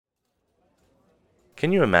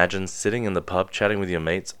Can you imagine sitting in the pub chatting with your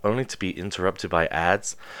mates only to be interrupted by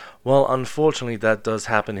ads? Well, unfortunately that does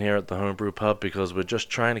happen here at the Homebrew Pub because we're just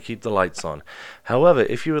trying to keep the lights on. However,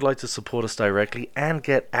 if you would like to support us directly and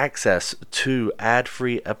get access to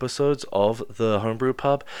ad-free episodes of the Homebrew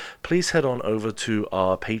Pub, please head on over to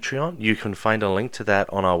our Patreon. You can find a link to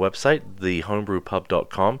that on our website,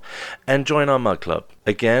 thehomebrewpub.com, and join our mug club.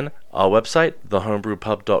 Again, our website,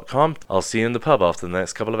 thehomebrewpub.com. I'll see you in the pub after the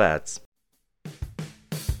next couple of ads.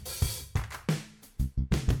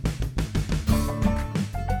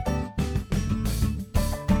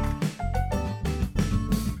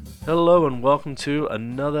 Hello and welcome to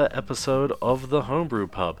another episode of the Homebrew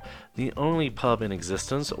Pub, the only pub in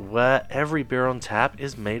existence where every beer on tap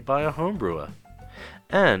is made by a homebrewer.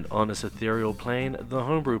 And on this ethereal plane, the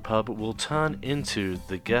Homebrew Pub will turn into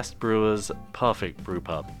the guest brewer's perfect brew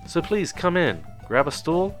pub. So please come in, grab a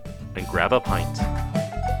stool, and grab a pint.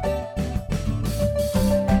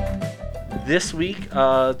 This week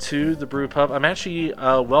to the Brew Pub, I'm actually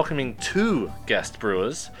welcoming two guest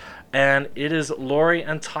brewers. And it is Lori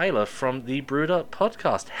and Tyler from the Brewd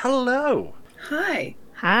podcast. Hello. Hi.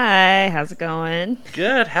 Hi. How's it going?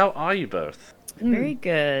 Good. How are you both? Very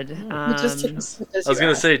good. I was going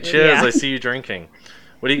to say cheers. Yeah. I see you drinking.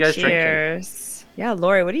 What are you guys drinking? Cheers. Yeah,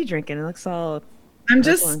 Lori, what are you drinking? It looks all I'm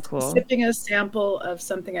just sipping a sample of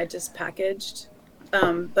something I just packaged.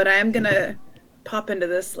 But I am going to pop into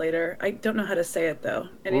this later. I don't know how to say it though.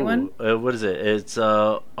 Anyone? What is it? It's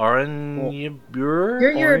orange.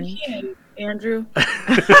 You're European, Andrew.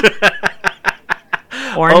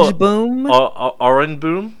 Orange boom. Orange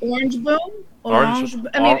boom. Orange boom. Orange.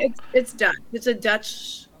 I mean, it's Dutch. It's a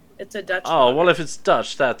Dutch. Oh well, if it's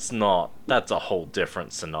Dutch, that's a whole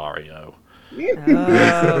different scenario. Okay.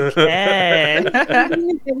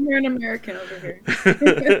 You're an American over here.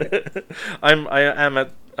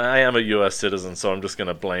 I am a U.S. citizen, so I'm just going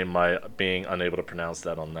to blame my being unable to pronounce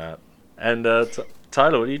that on that. And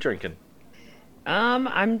Tyler, what are you drinking?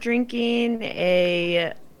 I'm drinking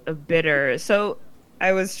a bitter. So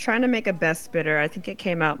I was trying to make a best bitter. I think it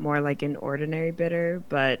came out more like an ordinary bitter,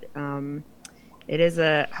 but it is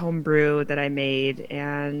a home brew that I made,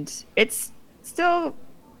 and it's still,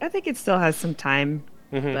 I think it still has some time,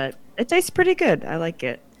 but it tastes pretty good. I like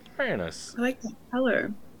it. Very nice. I like the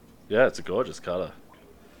color. Yeah, it's a gorgeous color.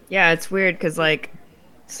 Yeah, it's weird because like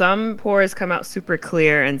some pours come out super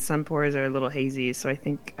clear and some pours are a little hazy. So I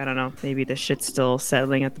think, I don't know, maybe the shit's still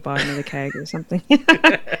settling at the bottom of the keg or something.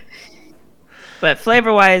 But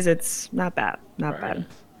flavor-wise, it's not bad. Not bad.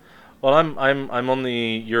 Well, I'm on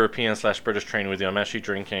the European/British train with you. I'm actually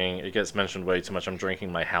drinking. It gets mentioned way too much. I'm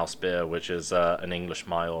drinking my house beer, which is an English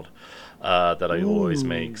mild that I always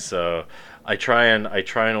make. So I try and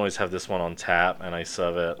always have this one on tap, and I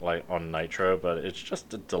serve it like on nitro. But it's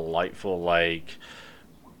just a delightful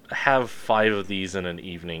have 5 of these in an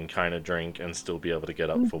evening kind of drink and still be able to get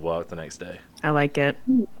up for work the next day. I like it.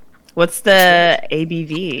 What's the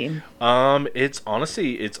ABV? It's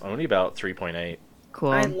only about 3.8.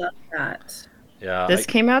 Cool. I love that. Yeah. This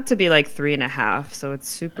came out to be like 3.5, so it's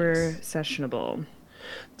super sessionable.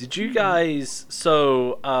 Did you guys,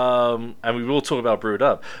 and we will talk about Brewd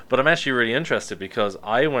Up, but I'm actually really interested because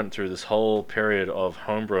I went through this whole period of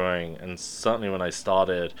homebrewing, and certainly when I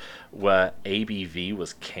started, where ABV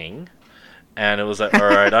was king. And it was like, all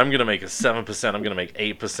right, I'm going to make a 7%, I'm going to make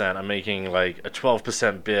 8%, I'm making like a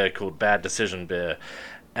 12% beer called Bad Decision Beer.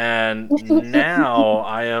 And now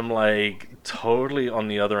I am like totally on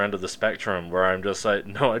the other end of the spectrum where I'm just like,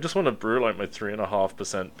 no, I just want to brew like my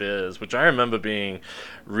 3.5% beers, which I remember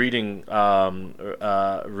reading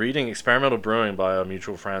Experimental Brewing by our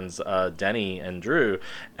mutual friends Denny and Drew,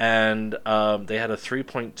 and they had a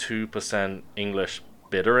 3.2% English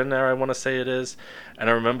bitter in there, I want to say it is. And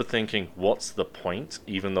I remember thinking, what's the point,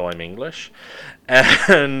 even though I'm English?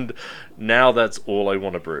 And now that's all I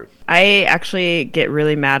want to brew. I actually get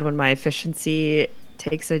really mad when my efficiency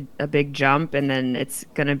takes a big jump and then it's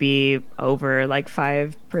going to be over like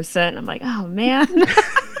 5%. I'm like, oh, man.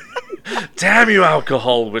 Damn you,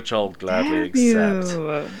 alcohol, which I'll gladly accept.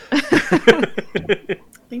 I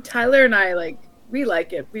think Tyler and I, we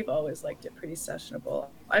like it. We've always liked it pretty sessionable.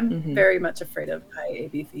 I'm very much afraid of high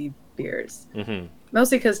ABV beers.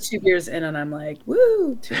 Mostly because 2 beers in and I'm like,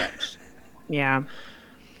 woo, too much. Yeah.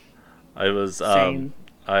 I was I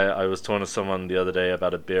was talking to someone the other day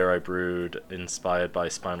about a beer I brewed inspired by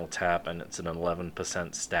Spinal Tap, and it's an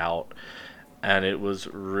 11% stout. And it was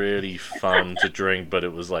really fun to drink, but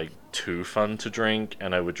it was like too fun to drink,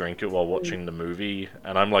 and I would drink it while watching the movie.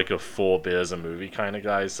 And I'm like a 4 beers a movie kind of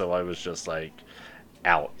guy, so I was just like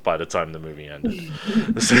out by the time the movie ended.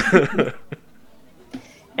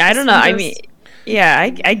 I don't know. I mean, Yeah,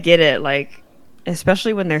 I get it. Like,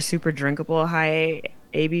 especially when they're super drinkable, high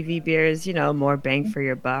ABV beers, more bang for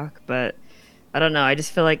your buck. But I don't know. I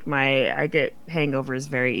just feel like I get hangovers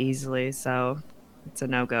very easily, so it's a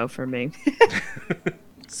no go for me.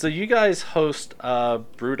 So you guys host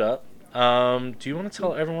Brewd Up. Do you want to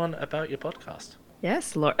tell everyone about your podcast?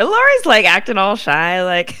 Yes, Lori's like acting all shy,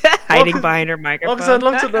 like hiding behind her microphone. Because I'd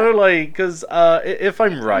love to know, like, because if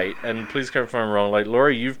I'm right, and please correct if I'm wrong, like,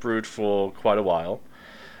 Lori, you've brewed for quite a while.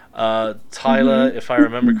 Tyler, if I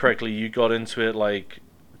remember correctly, you got into it like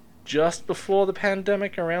just before the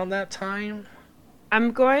pandemic, around that time.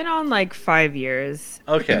 I'm going on like 5 years.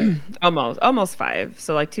 Okay. almost 5.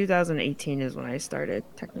 So like 2018 is when I started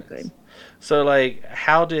technically. So like,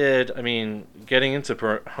 getting into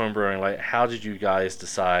homebrewing, like, how did you guys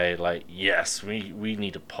decide, like, yes, we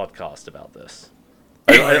need a podcast about this?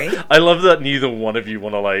 I love that neither one of you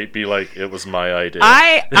want to like be like, it was my idea.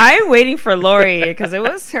 I'm waiting for Lori because it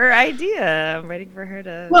was her idea. I'm waiting for her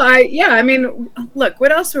to. Well, look,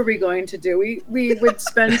 what else were we going to do? We would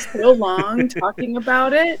spend so long talking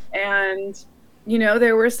about it, and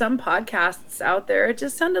there were some podcasts out there. It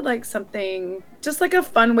just sounded like something, just like a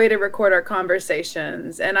fun way to record our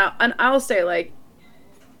conversations. And I'll say, like,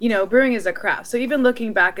 brewing is a craft. So even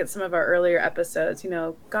looking back at some of our earlier episodes,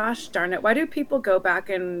 gosh darn it, why do people go back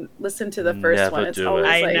and listen to the first one? It's always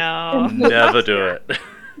I know. Never do it.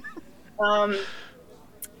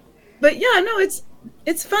 But yeah, no,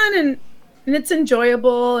 it's fun and it's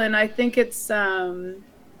enjoyable, and I think it's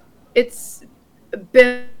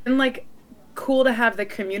been like cool to have the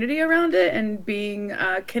community around it and being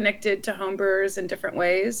connected to homebrewers in different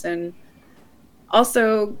ways, and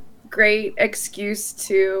also great excuse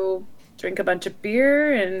to drink a bunch of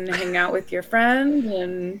beer and hang out with your friends,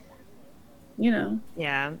 and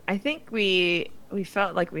Yeah, I think we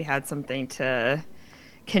felt like we had something to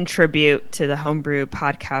contribute to the homebrew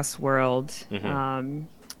podcast world.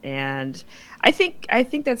 And I think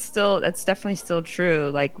that's definitely still true.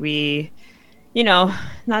 Like, we,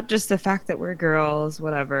 not just the fact that we're girls,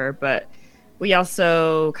 whatever, but we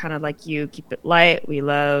also kind of, like you, keep it light. We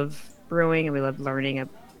love brewing, and we love learning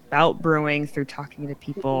about brewing through talking to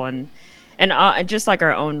people and just like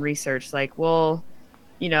our own research. Like,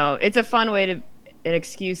 it's a fun way an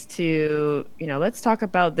excuse to, let's talk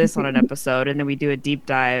about this on an episode, and then we do a deep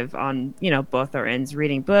dive on, both our ends,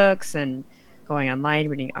 reading books and going online,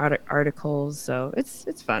 reading articles. So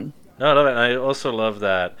it's fun. No, I love it. And I also love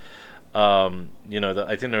that. I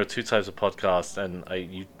think there are two types of podcasts, and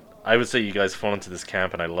I would say you guys fall into this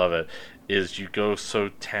camp, and I love it. Is you go so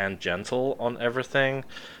tangential on everything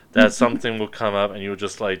that something will come up and you'll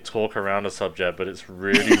just like talk around a subject, but it's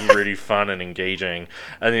really, really fun and engaging.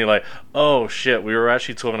 And you're like, oh shit, we were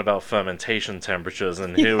actually talking about fermentation temperatures,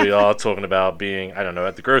 and here we are talking about being, I don't know,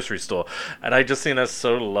 at the grocery store. And I just think that's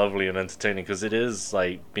so lovely and entertaining, because it is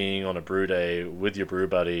like being on a brew day with your brew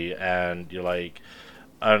buddy, and you're like,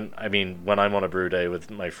 when I'm on a brew day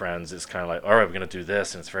with my friends, it's kind of like, all right, we're going to do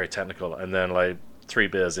this, and it's very technical. And then like 3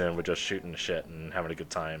 beers in, we're just shooting the shit and having a good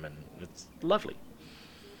time, and it's lovely.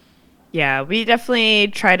 Yeah, we definitely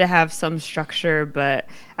try to have some structure, but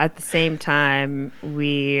at the same time,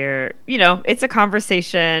 we're, it's a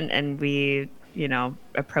conversation, and we,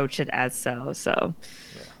 approach it as so. So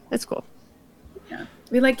it's cool. Yeah.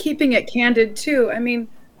 We like keeping it candid too.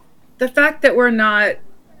 The fact that we're not,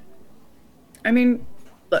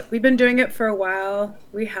 look, we've been doing it for a while.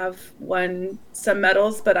 We have won some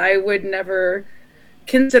medals, but I would never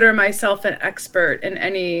consider myself an expert in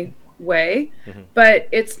any way. But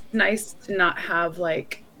it's nice to not have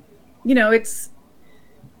like, it's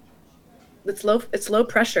low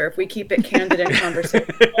pressure if we keep it candid and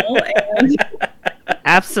conversational. And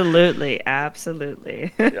Absolutely. I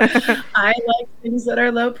like things that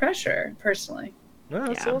are low pressure, personally. No,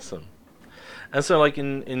 that's awesome. And so, like,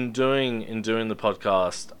 in doing the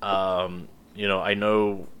podcast, I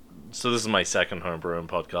know. So this is my second homebrewing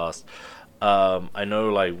podcast. I know,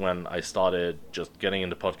 like, when I started just getting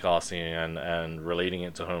into podcasting and relating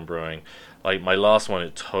it to homebrewing, like, my last one,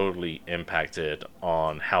 it totally impacted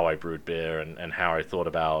on how I brewed beer and how I thought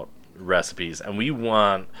about recipes. And we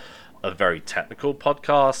weren't a very technical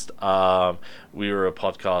podcast. We were a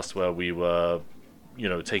podcast where we were,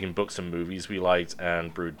 taking books and movies we liked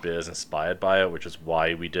and brewed beers inspired by it, which is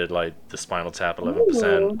why we did, like, the Spinal Tap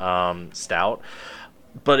 11% stout.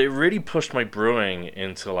 But it really pushed my brewing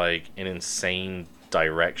into, like, an insane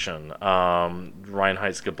direction.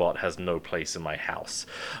 Reinheitsgebot has no place in my house.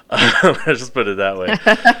 Let's just put it that way.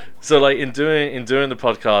 So like in doing the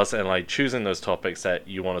podcast and like choosing those topics that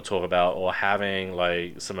you want to talk about, or having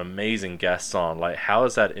like some amazing guests on, like how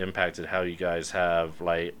has that impacted how you guys have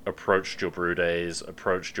like approached your brew days,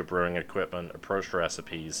 approached your brewing equipment, approached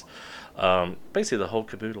recipes, basically the whole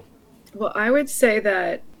caboodle? Well, I would say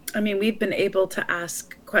that, I mean, we've been able to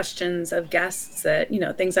ask questions of guests that,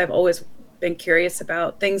 things I've always been curious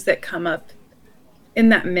about, things that come up in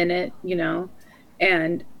that minute,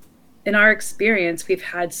 and in our experience, we've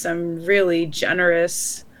had some really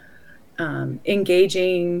generous,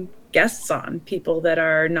 engaging guests on, people that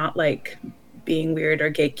are not like being weird or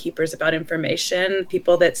gatekeepers about information,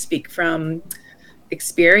 people that speak from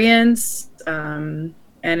experience. And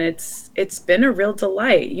it's been a real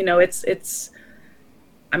delight. I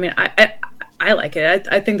mean, I like it.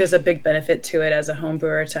 I think there's a big benefit to it as a home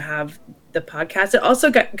brewer to have the podcast. It also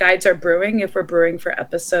guides our brewing if we're brewing for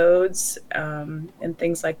episodes, and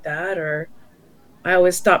things like that. Or I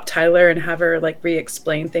always stop Tyler and have her like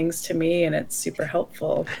re-explain things to me, and it's super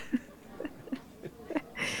helpful.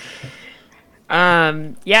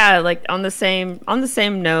 Yeah, like on the same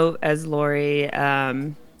note as Lori,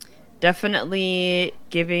 definitely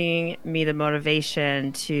giving me the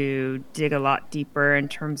motivation to dig a lot deeper in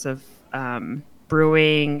terms of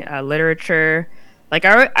brewing literature. Like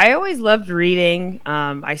I always loved reading.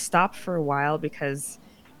 I stopped for a while because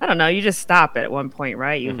I don't know, you just stop at one point,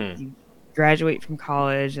 right? You graduate from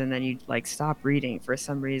college and then you like stop reading for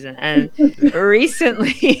some reason. And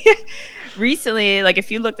recently, like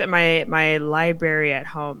if you looked at my library at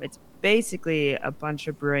home, it's basically a bunch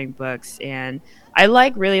of brewing books, and I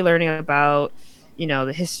like really learning about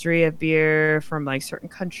the history of beer from like certain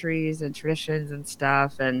countries and traditions and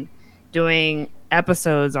stuff, and doing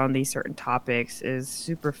episodes on these certain topics is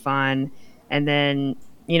super fun. And then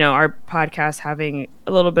our podcast having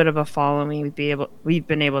a little bit of a following, we've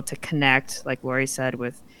been able to connect, like Lori said,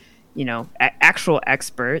 with actual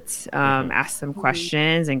experts, ask them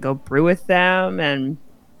questions and go brew with them, and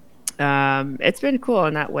it's been cool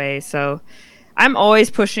in that way. So I'm always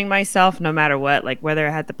pushing myself no matter what, like whether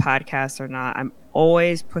I had the podcast or not. I'm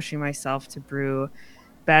always pushing myself to brew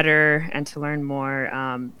better and to learn more.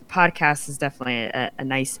 The podcast is definitely a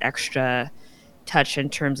nice extra touch in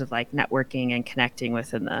terms of like networking and connecting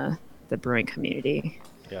within the brewing community.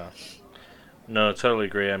 Yeah. No, totally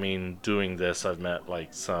agree. I mean, doing this, I've met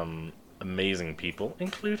like some amazing people,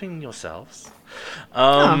 including yourselves.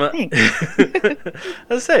 Thanks. As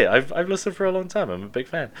I say, I've listened for a long time. I'm a big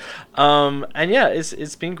fan. And yeah,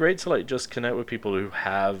 it's been great to like just connect with people who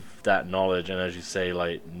have that knowledge, and as you say,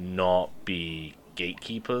 like not be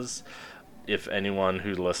gatekeepers. If anyone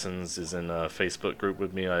who listens is in a Facebook group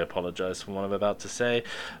with me, I apologize for what I'm about to say,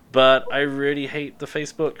 but I really hate the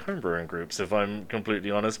Facebook homebrewing groups, if I'm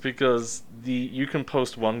completely honest, because you can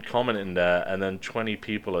post one comment in there and then 20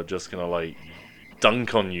 people are just gonna like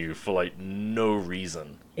dunk on you for like no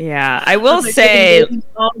reason. Yeah, I will say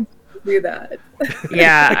do that.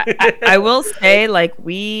 Yeah, I will say, like,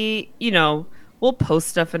 we'll post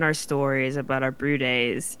stuff in our stories about our brew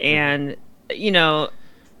days, and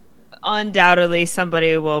undoubtedly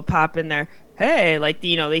somebody will pop in there, hey, like,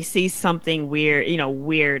 they see something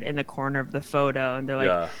weird in the corner of the photo, and they're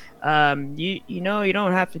like, you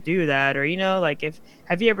don't have to do that, or like,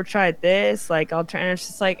 have you ever tried this, like, I'll try. And it's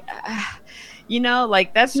just like,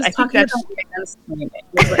 like, that's I think that's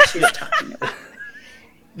what she's talking about.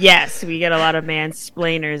 Yes, we get a lot of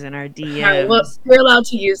mansplainers in our DMs. Well, we're allowed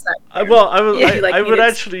to use that. I would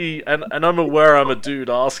actually, and I'm aware I'm a dude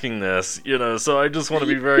asking this, so I just want to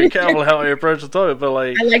be very careful how I approach the topic. But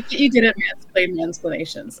like, I like that you didn't mansplain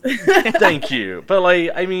mansplanations. Thank you. But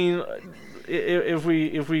like, I mean, if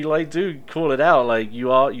we like do call it out, like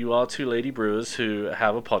you are two lady brewers who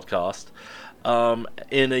have a podcast,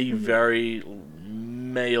 in a very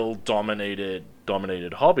male dominated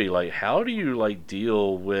hobby. Like, how do you like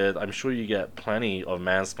deal with, I'm sure you get plenty of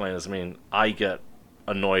mansplainers. I mean, I get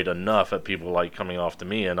annoyed enough at people like coming after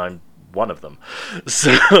me, and I'm one of them.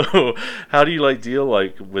 So how do you like deal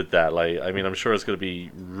like with that? Like, I mean, I'm sure it's going to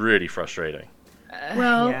be really frustrating.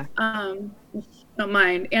 Well, don't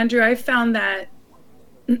mind, Andrew. I found that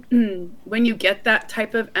when you get that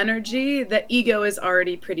type of energy, the ego is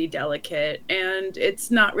already pretty delicate, and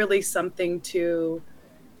it's not really something to.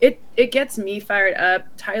 It gets me fired up.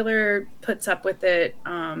 Tyler puts up with it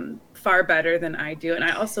far better than I do, and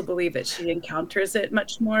I also believe that she encounters it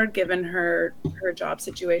much more given her job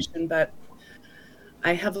situation. But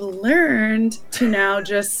I have learned to now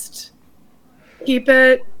just keep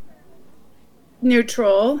it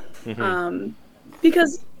neutral,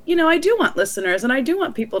 because I do want listeners, and I do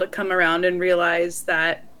want people to come around and realize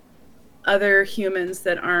that other humans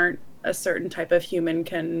that aren't a certain type of human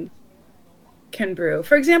can brew.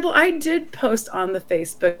 For example, I did post on the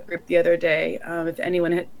Facebook group the other day, if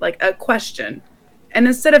anyone had like a question, and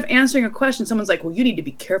instead of answering a question, someone's like, well, you need to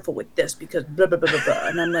be careful with this because blah blah blah blah blah,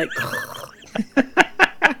 and I'm like,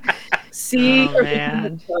 see, oh,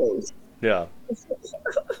 man. Yeah.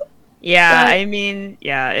 Yeah, I mean,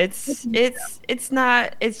 yeah, it's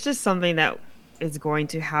not, it's just something that is going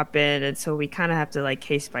to happen, and so we kind of have to like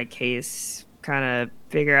case by case kind of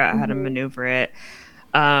figure out how to maneuver it.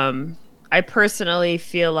 I personally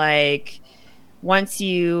feel like once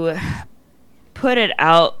you put it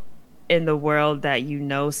out in the world that you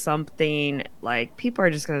know something, like people are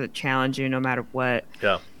just going to challenge you no matter what.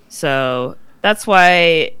 Yeah. So that's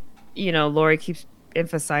why, you know, Lori keeps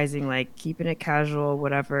emphasizing like keeping it casual,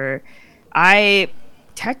 whatever. I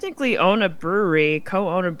technically own a brewery,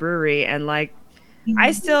 co-own a brewery, and like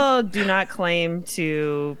I still do not claim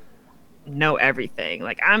to know everything.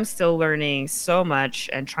 Like I'm still learning so much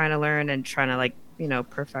and trying to learn and trying to like, you know,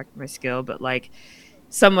 perfect my skill. But like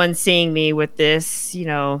someone seeing me with this, you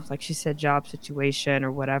know, like she said, job situation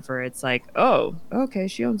or whatever, it's like, oh, okay,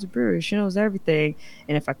 she owns a brewery, she knows everything.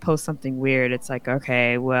 And if I post something weird, it's like,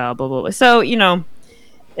 okay, well, blah, blah, blah. So, you know,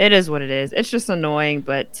 it is what it is. It's just annoying.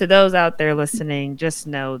 But to those out there listening, just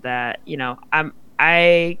know that, you know,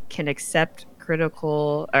 I can accept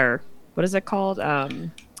critical, or what is it called?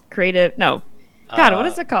 Creative, no, God, what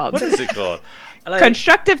is it called? What is it called?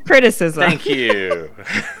 Constructive criticism. Thank you.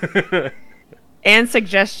 And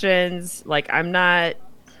suggestions. Like I'm not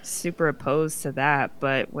super opposed to that,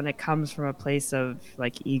 but when it comes from a place of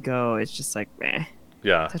like ego, it's just like, meh.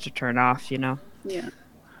 Yeah. Such a turn off, you know? Yeah.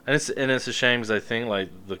 And it's a shame because I think like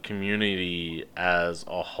the community as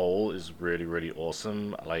a whole is really, really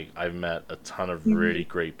awesome. Like I've met a ton of really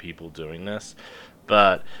great people doing this,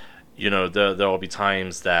 but you know, there will be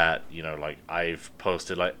times that, you know, like I've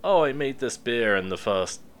posted like, oh, I made this beer, and the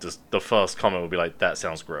first comment will be like, that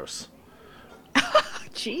sounds gross.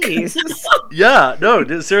 Jeez. Yeah, no,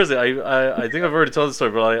 seriously, I think I've already told the story,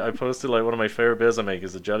 but I posted like one of my favorite beers I make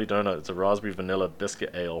is a jelly donut. It's a raspberry vanilla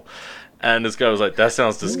biscuit ale, and this guy was like, that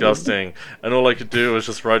sounds disgusting, and all I could do was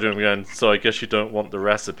just write to him again, so I guess you don't want the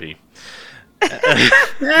recipe.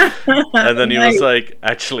 And then he was like,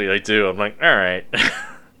 actually I do. I'm like, all right.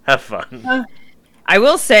 Have fun. I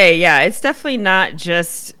will say, yeah, it's definitely not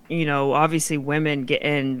just, you know, obviously women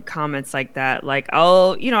getting comments like that. Like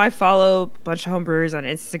I follow a bunch of homebrewers on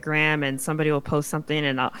Instagram, and somebody will post something,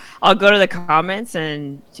 and I'll go to the comments,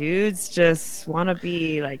 and dudes just want to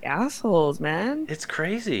be like assholes, man. It's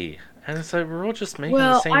crazy. And it's like, we're all just making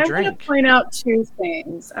the same drink. I want to point out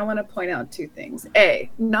two things. A,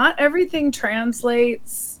 not everything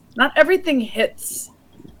translates, not everything hits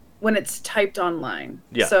when it's typed online.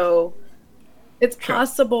 Yeah. So it's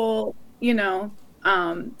possible, you know,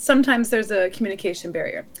 sometimes there's a communication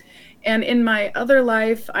barrier. And in my other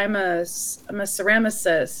life, I'm a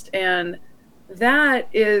ceramicist, and that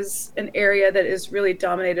is an area that is really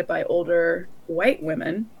dominated by older white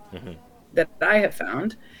women that I have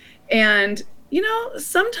found. And, you know,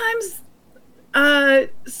 sometimes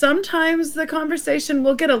the conversation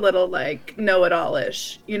will get a little like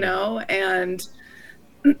know-it-all-ish, you know, and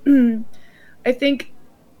I think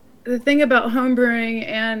the thing about homebrewing,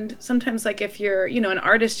 and sometimes like if you're, you know, an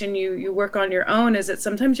artist and you work on your own, is that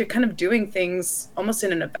sometimes you're kind of doing things almost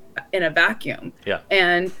in a vacuum. Yeah.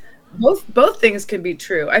 And both things can be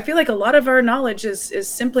true. I feel like a lot of our knowledge is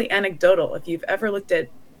simply anecdotal. If you've ever looked at,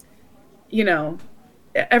 you know,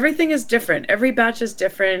 everything is different. Every batch is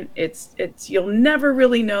different. It's you'll never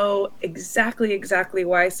really know exactly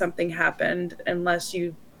why something happened unless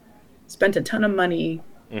you spent a ton of money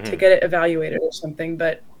to get it evaluated or something.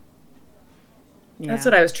 But that's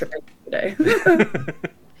what I was tripping today.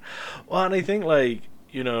 Well, and I think like,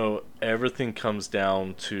 you know, everything comes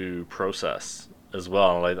down to process as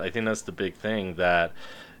well. Like, I think that's the big thing that,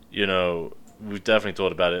 you know, we've definitely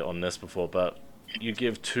thought about it on this before, but you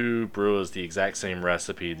give two brewers the exact same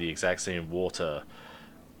recipe, the exact same water,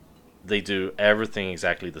 they do everything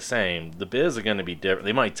exactly the same. The beers are going to be different.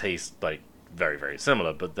 They might taste like very, very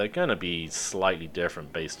similar, but they're going to be slightly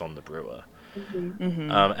different based on the brewer.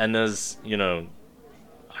 And there's, you know,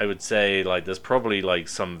 I would say like there's probably like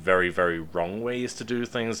some very, very wrong ways to do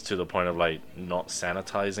things, to the point of like not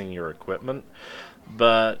sanitizing your equipment.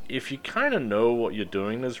 But if you kind of know what you're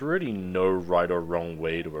doing, there's really no right or wrong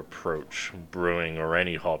way to approach brewing or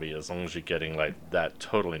any hobby, as long as you're getting like that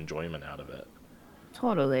total enjoyment out of it.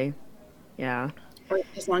 Totally. Yeah. Or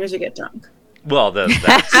as long as you get drunk. Well, there's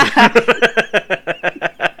that.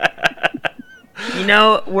 You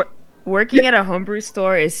know, working at a homebrew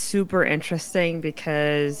store is super interesting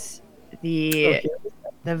because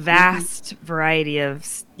the vast variety of,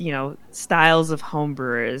 you know, styles of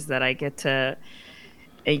homebrewers that I get to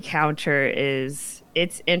encounter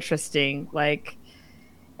it's interesting. Like,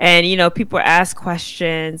 and you know, people ask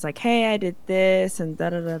questions like, "Hey, I did this," and da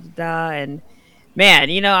da da da da. And man,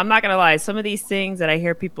 you know, I'm not gonna lie, some of these things that I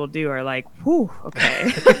hear people do are like, "Whew, okay,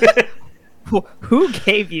 who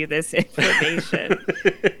gave you this information?"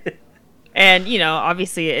 And you know,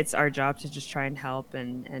 obviously, it's our job to just try and help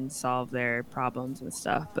and solve their problems and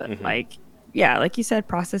stuff. But like, yeah, like you said,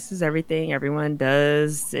 process is everything. Everyone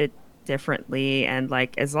does it differently, and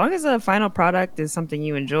like, as long as the final product is something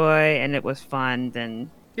you enjoy and it was fun, then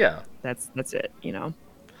Yeah. that's it, you know.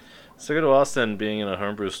 So go to us then, being in a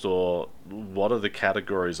homebrew store, what are the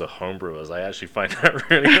categories of homebrewers? I actually find that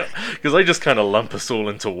really, because I just kind of lump us all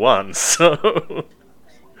into one. So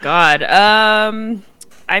God,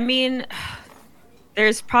 I mean,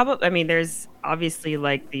 there's obviously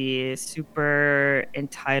like the super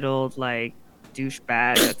entitled like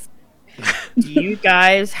douchebag that's you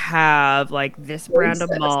guys have like this brand of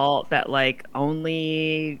malt that like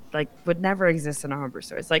only like would never exist in a homebrew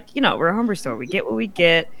store. It's like, you know, we're a homebrew store. We get what we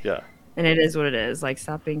get. yeah. And it is what it is. Like,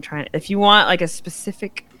 stop being trying. If you want like a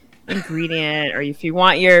specific ingredient, or if you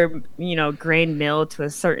want your, you know, grain mill to a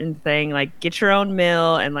certain thing, like get your own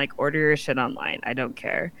mill and like order your shit online. I don't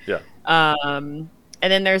care. Yeah. And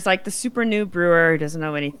then there's like the super new brewer who doesn't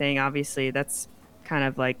know anything. Obviously, that's kind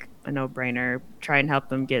of like a no-brainer. Try and help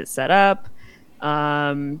them get set up.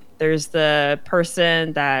 There's the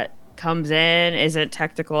person that comes in, isn't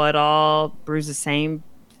technical at all, brews the same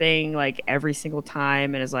thing like every single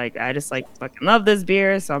time, and is like, I just like fucking love this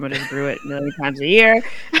beer, so I'm gonna just brew it a million times a year.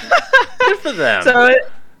 Good for them. So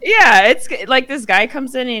yeah, it's like this guy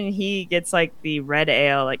comes in and he gets like the red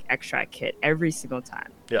ale like extract kit every single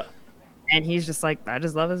time. Yeah. And he's just like, I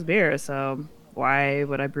just love his beer, so why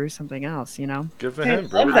would I brew something else, you know? Good for him.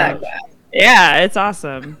 Love that guy. Yeah, it's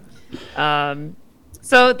awesome.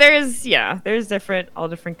 So there's all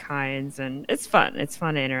different kinds, and it's fun. It's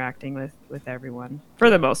fun interacting with everyone for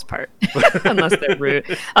the most part, unless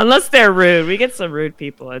they're rude. We get some rude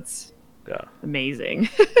people. It's amazing.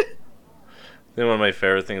 I think one of my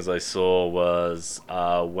favorite things I saw was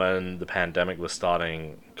when the pandemic was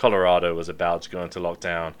starting, Colorado was about to go into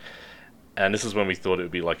lockdown. And this is when we thought it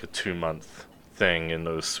would be like a 2-month thing in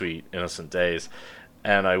those sweet, innocent days.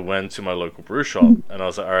 And I went to my local brew shop, and I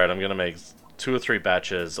was like, all right, I'm going to make 2 or 3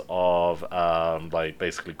 batches of like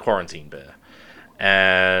basically quarantine beer.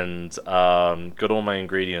 And got all my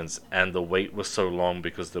ingredients, and the wait was so long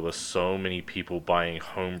because there were so many people buying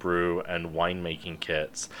homebrew and winemaking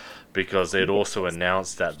kits, because they'd also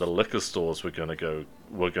announced that the liquor stores were gonna go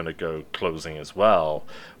closing as well.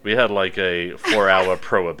 We had like a 4-hour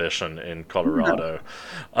prohibition in Colorado,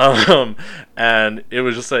 and it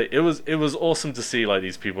was just like it was awesome to see like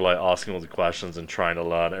these people like asking all the questions and trying to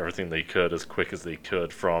learn everything they could as quick as they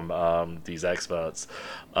could from these experts.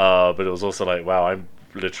 But it was also like, wow, I'm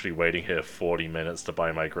literally waiting here 40 minutes to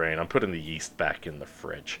buy my grain. I'm putting the yeast back in the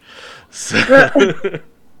fridge. So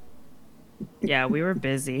Yeah, we were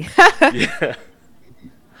busy. yeah.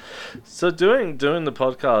 So doing the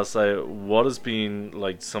podcast, like, what has been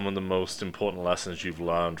like some of the most important lessons you've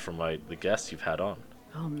learned from like the guests you've had on?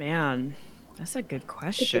 Oh man, that's a good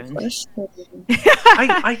question.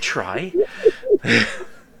 I try.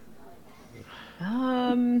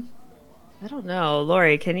 I don't know,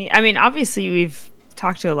 Lori. Can you? I mean, obviously we've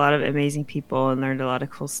talked to a lot of amazing people and learned a lot of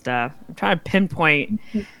cool stuff. I'm trying to pinpoint.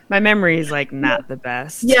 My memory is like not the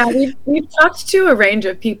best. Yeah, we've talked to a range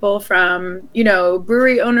of people, from, you know,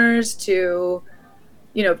 brewery owners to,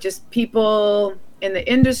 you know, just people in the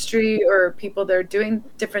industry or people that are doing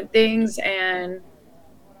different things, and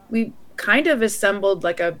we kind of assembled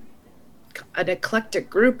like an eclectic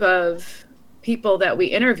group of people that we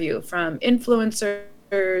interview, from influencers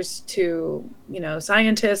to, you know,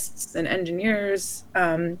 scientists and engineers.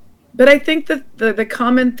 But I think that the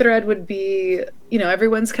common thread would be, you know,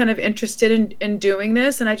 everyone's kind of interested in doing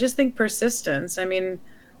this. And I just think persistence. I mean,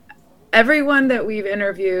 everyone that we've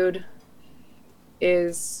interviewed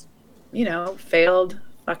is, you know, failed,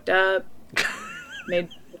 fucked up, made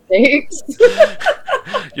mistakes.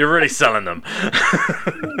 You're really selling them.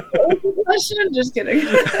 Just kidding.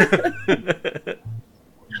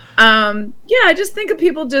 Yeah, I just think of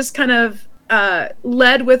people just kind of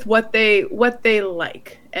led with what they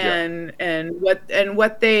like, and what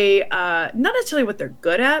they not necessarily what they're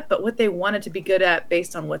good at, but what they wanted to be good at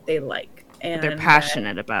based on what they like and they're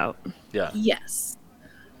passionate about. Yeah. Yes.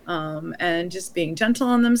 And just being gentle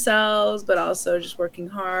on themselves, but also just working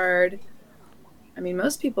hard. I mean,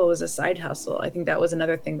 most people, it was a side hustle. I think that was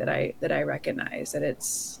another thing that I recognized, that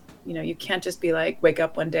it's, you can't just be like wake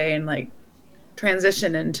up one day and like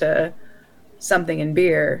transition into something in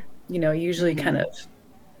beer. Usually kind of,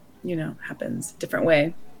 happens a different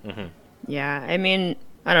way. Yeah, I mean,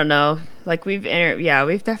 I don't know. Like we've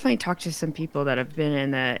definitely talked to some people that have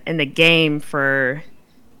been in the game for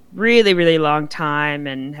really, really long time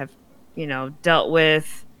and have, dealt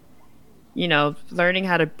with, learning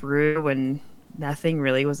how to brew when nothing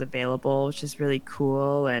really was available, which is really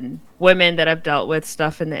cool. And women that have dealt with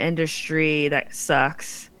stuff in the industry that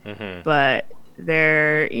sucks. But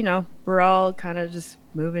they're, we're all kind of just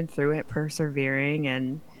moving through it, persevering,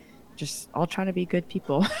 and just all trying to be good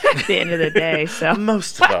people at the end of the day. So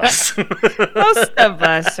most of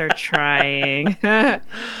us are trying.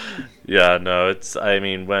 Yeah, no, it's, I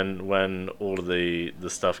mean, when all of the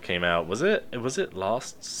stuff came out, was it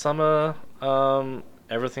last summer,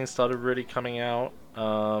 everything started really coming out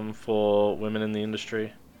for women in the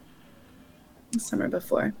industry? The summer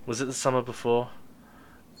before. Was it the summer before?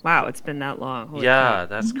 Wow, it's been that long. Holy yeah, crap.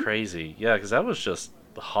 That's crazy. Yeah, because that was just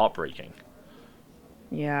heartbreaking.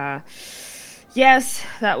 Yeah. Yes,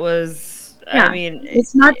 that was. Yeah, I mean,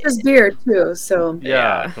 it's not just beer too. So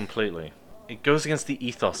yeah, completely. It goes against the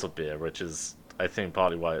ethos of beer, which is, I think,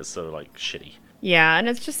 partly why it's so like shitty. Yeah, and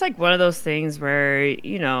it's just like one of those things where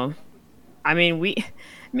I mean,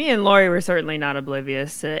 me and Lori were certainly not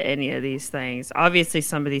oblivious to any of these things. Obviously,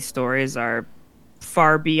 some of these stories are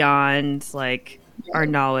far beyond like our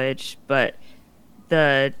knowledge, but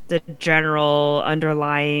the general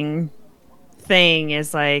underlying thing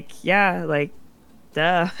is like, yeah, like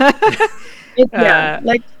duh.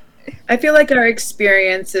 Like I feel like our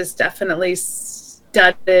experience is definitely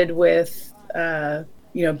studded with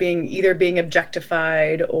being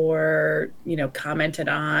objectified or commented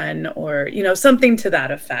on or something to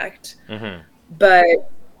that effect.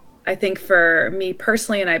 But I think for me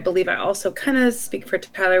personally, and I believe I also kind of speak for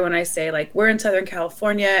Tyler when I say like we're in Southern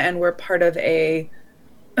California and we're part of a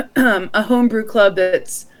homebrew club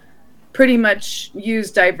that's pretty much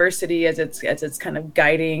used diversity as its kind of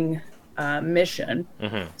guiding mission.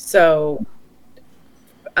 So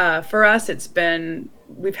for us,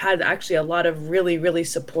 we've had actually a lot of really, really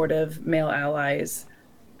supportive male allies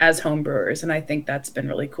as homebrewers, and I think that's been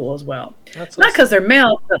really cool as well. That's not because they're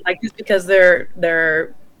male, but like just because they're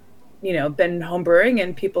been homebrewing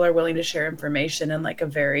and people are willing to share information in like a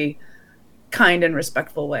very kind and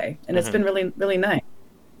respectful way, and it's been really, really nice.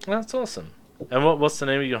 That's awesome. And what's the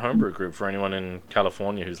name of your homebrew group for anyone in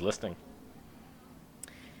California who's listening?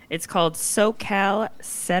 It's called SoCal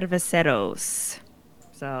Cerveceros.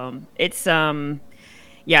 So it's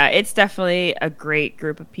it's definitely a great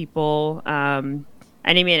group of people. And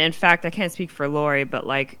I mean, in fact, I can't speak for Lori, but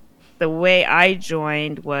like the way I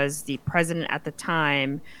joined was the president at the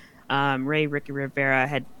time, Ricky Rivera,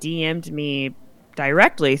 had DM'd me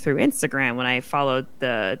directly through Instagram when I followed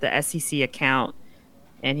the SEC account,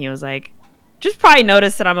 and he was like, just probably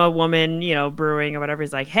noticed that I'm a woman, brewing or whatever.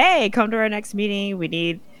 He's like, hey, come to our next meeting.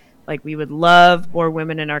 We would love more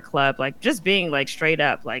women in our club. Like, just being like straight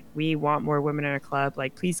up, like, we want more women in our club.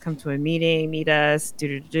 Like, please come to a meeting, meet us,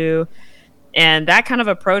 do. And that kind of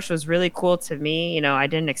approach was really cool to me. I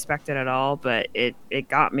didn't expect it at all, but it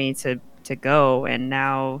got me to go. And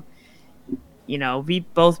now,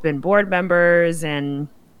 we've both been board members and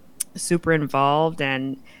super involved.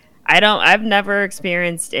 And I've never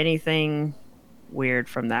experienced anything weird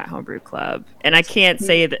from that homebrew club, and I can't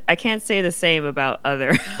say the same about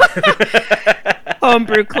other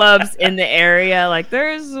homebrew clubs in the area. Like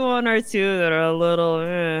there's one or two that are a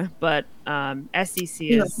little but SEC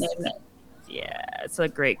is it's a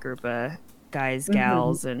great group of guys,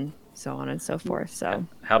 gals, and so on and so forth. So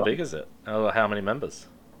how big is it? How many members?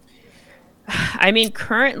 I mean,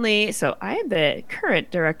 currently, so I am the current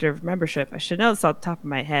director of membership. I should know this off the top of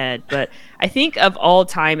my head, but I think of all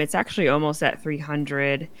time, it's actually almost at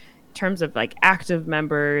 300. In terms of like active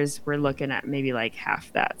members, we're looking at maybe like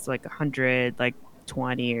half that. So like 100, like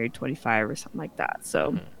 20 or 25 or something like that.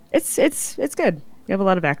 So it's good. We have a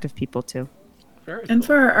lot of active people too. Very and cool.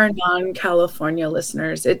 For our non-California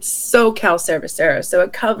listeners, it's SoCal Cerveceros. So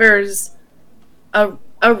it covers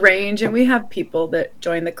a range, and we have people that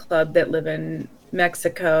join the club that live in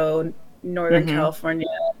Mexico, Northern California,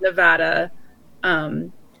 Nevada.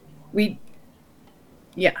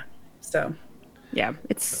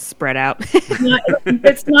 It's spread out.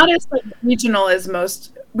 It's not as like regional as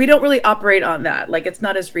most. We don't really operate on that. Like it's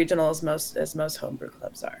not as regional as most homebrew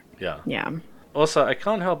clubs are. Yeah. Also, I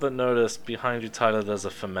can't help but notice behind you, Tyler, there's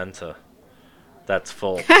a fermenter that's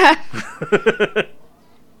full.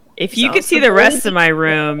 If you could see the rest of my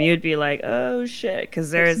room, you'd be like, "Oh shit!"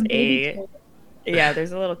 Because there's a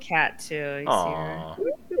little cat too. You see her?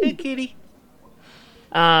 Hey, kitty.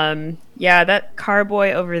 Yeah, that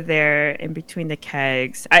carboy over there in between the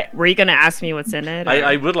kegs. Were you gonna ask me what's in it?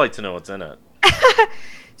 I would like to know what's in it.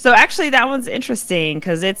 So actually, that one's interesting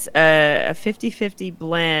because it's a 50-50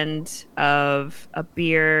 blend of a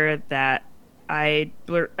beer that I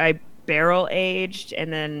barrel aged,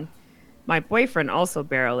 and then my boyfriend also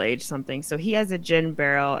barrel aged something. So he has a gin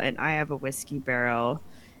barrel and I have a whiskey barrel.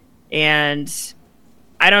 And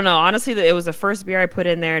I don't know. Honestly, it was the first beer I put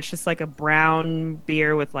in there. It's just like a brown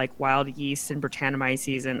beer with like wild yeast and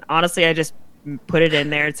Brettanomyces. And honestly, I just put it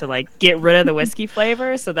in there to like get rid of the whiskey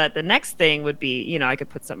flavor so that the next thing would be, I could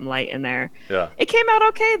put something light in there. Yeah. It came out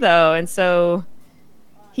okay though. And so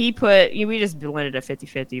we just blended a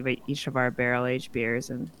 50-50 of each of our barrel aged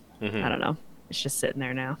beers. And I don't know. It's just sitting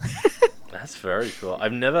there now. That's very cool.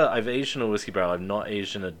 I've aged in a whiskey barrel. I've not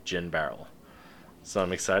aged in a gin barrel. So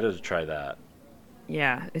I'm excited to try that.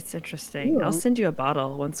 Yeah, it's interesting. Ooh. I'll send you a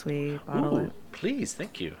bottle once we bottle it. Please,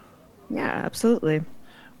 thank you. Yeah, absolutely.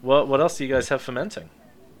 What else do you guys have fermenting?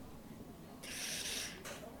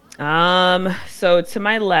 So to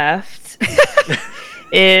my left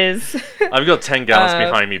is I've got 10 gallons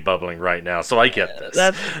behind me bubbling right now, so I get this.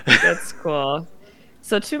 That's cool.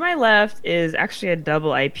 So to my left is actually a double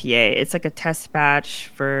IPA. It's like a test batch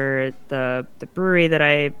for the brewery that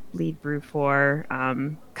I lead brew for.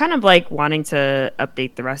 Kind of like wanting to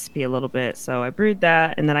update the recipe a little bit. So I brewed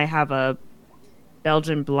that, and then I have a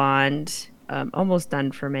Belgian blonde, almost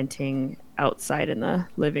done fermenting outside in the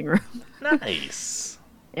living room. Nice.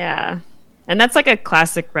 Yeah. And that's like a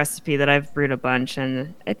classic recipe that I've brewed a bunch,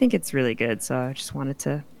 and I think it's really good. So I just wanted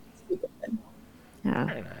to. Yeah.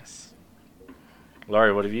 Very nice.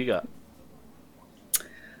 Laurie, what have you got?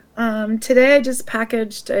 Today I just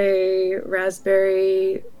packaged a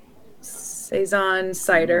raspberry saison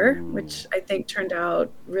cider, which I think turned out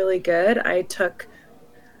really good. I took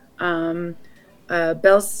it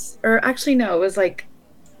was like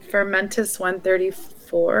Fermentus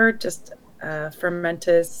 134, just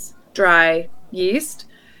Fermentus dry yeast,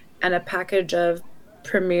 and a package of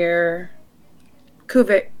Premier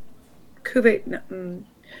Cuvée,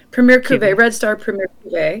 Red Star Premier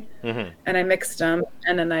Cuvée, and I mixed them,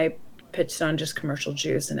 and then I pitched on just commercial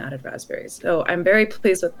juice and added raspberries. So I'm very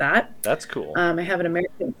pleased with that. That's cool. I have an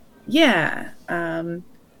American. Yeah.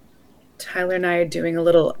 Tyler and I are doing a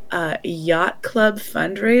little yacht club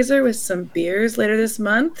fundraiser with some beers later this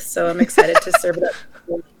month, so I'm excited to serve it up.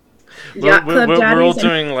 We're all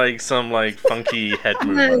doing like some like funky head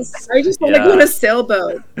movements. I just want to go on a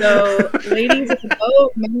sailboat. So ladies with the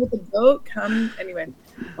boat, men with the boat, come anyway.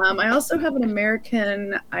 I also have an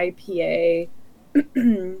American IPA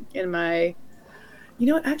in my. You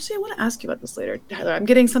know what? Actually, I want to ask you about this later, Tyler. I'm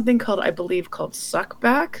getting something called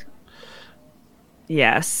Suckback.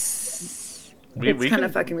 Yes. It's kind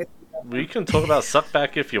of fucking with. We can talk about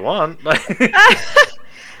Suckback if you want.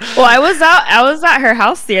 Well, I was at her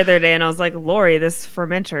house the other day, and I was like, Lori, this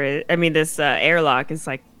airlock is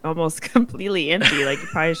like almost completely empty. Like, you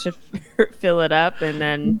probably should fill it up. And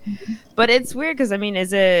then, but it's weird because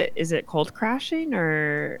is it cold crashing,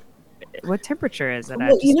 or what temperature is it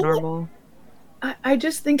at? Just normal. I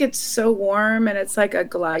just think it's so warm, and it's like a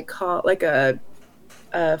glycol, like a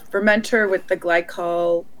fermenter with the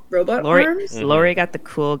glycol robot arms. Lori got the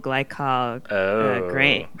cool glycol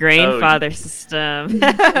grainfather system.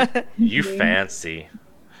 You fancy.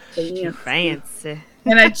 You fancy.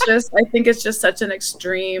 And I think it's just such an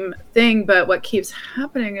extreme thing. But what keeps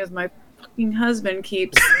happening is my fucking husband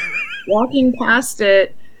keeps walking past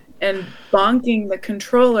it and bonking the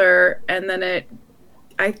controller, and then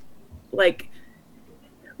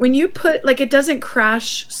when you put, like, it doesn't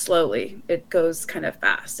crash slowly. It goes kind of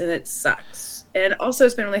fast, and it sucks. And also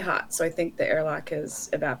it's been really hot, so I think the airlock has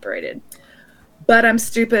evaporated. But I'm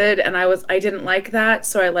stupid, and I didn't like that,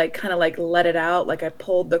 so I kind of let it out. Like, I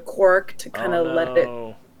pulled the cork to kind of let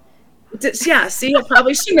it. Yeah, see, I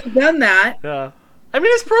probably shouldn't have done that. Yeah.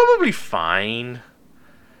 It's probably fine.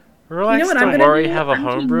 Relax, don't worry, have a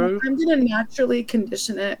homebrew. I'm going to naturally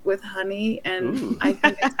condition it with honey, and I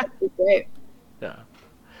think it's going to be great. Yeah.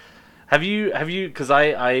 Have you? Because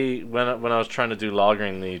I when I was trying to do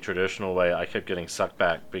lagering the traditional way, I kept getting sucked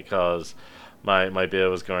back because my beer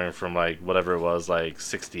was going from like whatever it was, like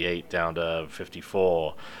 68 down to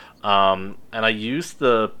 54, and I used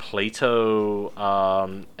the Plato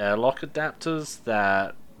airlock adapters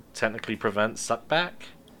that technically prevent suckback.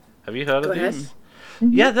 Have you heard of these?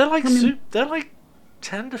 Mm-hmm. Yeah, they're like they're like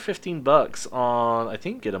 $10 to $15 on, I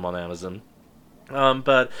think, get them on Amazon.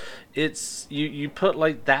 But it's you put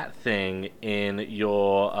like that thing in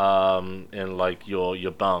your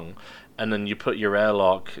your bung, and then you put your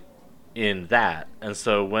airlock in that. And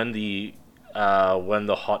so when the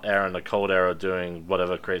hot air and the cold air are doing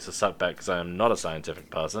whatever creates a suckback, because I am not a scientific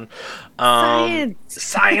person, science,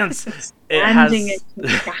 it Standing has. and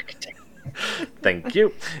contracting. Thank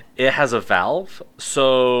you. It has a valve,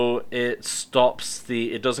 so it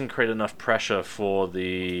doesn't create enough pressure for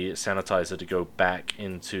the sanitizer to go back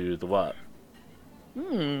into the what.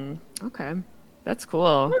 Okay. That's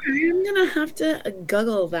cool. I'm gonna have to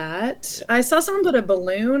Google that. I saw someone put a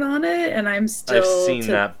balloon on it, and I'm still I've seen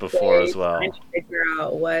that before as well. trying to figure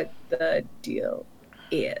out what the deal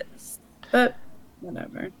is, but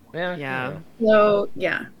whatever. Yeah. So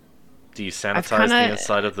yeah. Do you sanitize the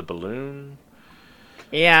inside of the balloon?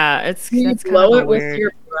 Yeah, Do you blow it with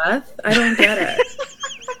your breath? I don't get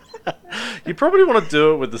it. You probably want to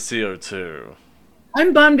do it with the CO2.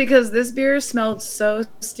 I'm bummed because this beer smelled so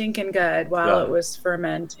stinking good while it was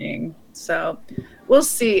fermenting. So we'll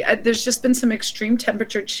see. There's just been some extreme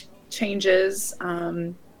temperature changes,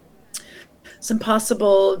 some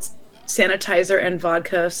possible sanitizer and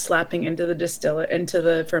vodka slapping into the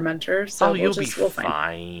fermenter. So you'll be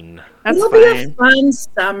fine. That's It'll be a fun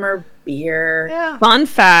summer beer. Yeah. Fun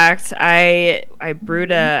fact: I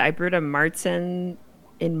brewed a Martin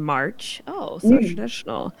in March. Oh, so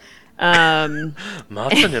traditional.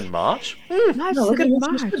 Martin in March? Look at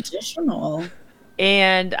this traditional.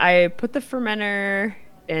 And I put the fermenter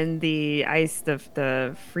in the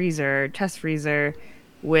the freezer, test freezer,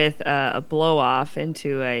 with a blow off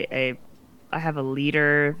into I have a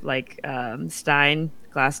liter glass stein.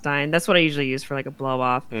 That's what I usually use for like a blow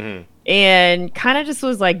off. Mm-hmm. And kind of just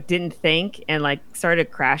was like didn't think and like started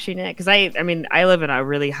crashing it because I live in a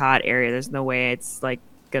really hot area. There's no way it's like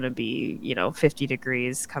gonna be 50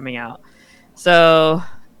 degrees coming out. So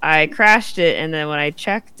I crashed it, and then when I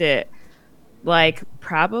checked it, like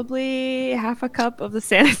probably half a cup of the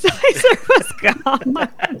sanitizer was gone.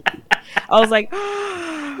 I was like,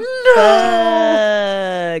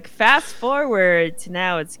 no. Fast forward to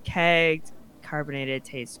now, it's kegged, carbonated,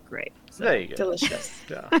 tastes great. So. There you go. Delicious.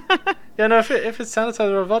 Yeah. Yeah. No, if it's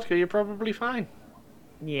sanitizer or vodka, you're probably fine.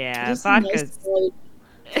 Yeah, vodka's.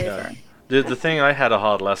 Yeah. The thing I had a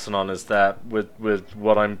hard lesson on is that with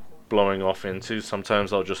what I'm blowing off into,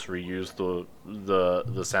 sometimes I'll just reuse the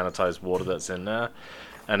sanitized water that's in there,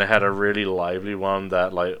 and I had a really lively one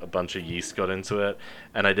that like a bunch of yeast got into it,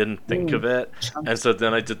 and I didn't think of it, and so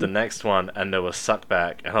then I did the next one, and there was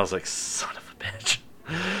suckback, and I was like, son of a bitch.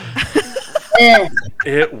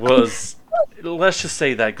 It was, let's just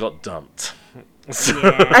say that got dumped.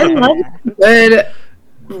 I love good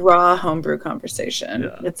raw homebrew conversation.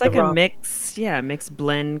 Yeah. It's like a mixed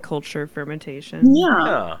blend culture fermentation.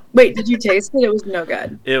 Yeah. Wait, did you taste it? It was no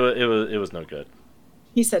good. It was no good.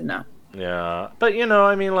 He said no. Yeah, but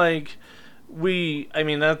that's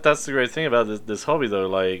the great thing about this hobby though.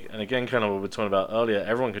 Like, and again, kind of what we were talking about earlier.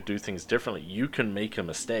 Everyone could do things differently. You can make a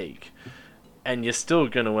mistake, and you're still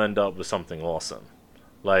gonna end up with something awesome.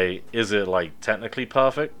 Like, is it like technically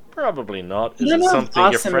perfect? Probably not. Is it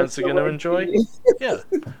something your friends are going to enjoy? Yeah.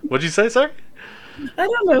 What'd you say, sir? I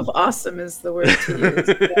don't know if awesome is the word to use.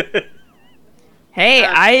 Hey,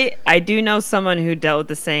 I do know someone who dealt with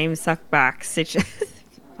the same suckback situation.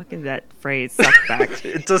 Fucking that phrase, suckback.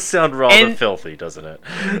 It does sound rather filthy, doesn't it?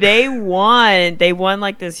 They won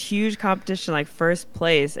like this huge competition, like first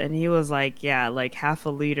place, and he was like, yeah, like half a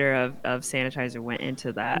liter of sanitizer went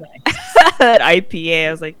into that. That IPA.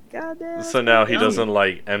 I was like, god damn. So now he doesn't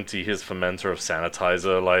like empty his fermenter of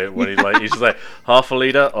sanitizer like when he's just like half a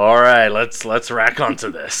liter. All right, let's rack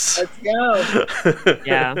onto this. Let's go.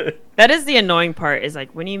 Yeah. That is the annoying part, is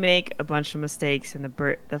like when you make a bunch of mistakes and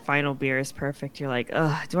the final beer is perfect, you're like,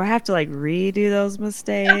 ugh, do I have to like redo those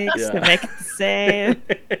mistakes to make it the same?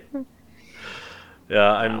 Yeah,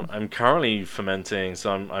 I'm currently fermenting,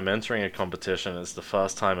 so I'm entering a competition. It's the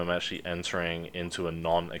first time I'm actually entering into a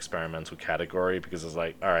non-experimental category, because it's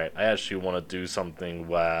like, all right, I actually want to do something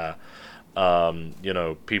where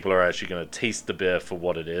people are actually going to taste the beer for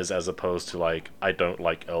what it is, as opposed to like, I don't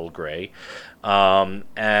like Earl Grey.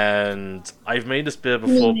 And I've made this beer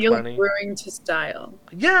before. Planning brewing to style.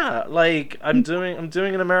 Yeah, like I'm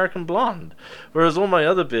doing an American blonde, whereas all my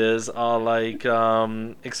other beers are like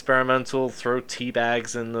experimental. Throw tea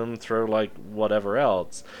bags in them, throw like whatever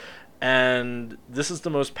else. And this is the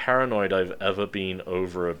most paranoid I've ever been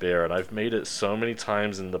over a beer, and I've made it so many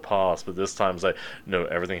times in the past, but this time it's like, no,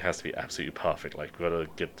 everything has to be absolutely perfect. Like, we gotta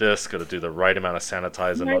get this, gotta do the right amount of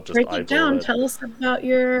sanitizer, not just eyeball break it down. it. Tell us about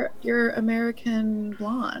your American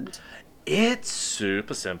blonde. It's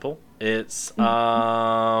super simple. It's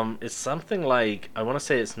something like, I want to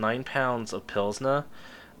say it's 9 pounds of Pilsner,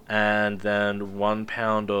 and then 1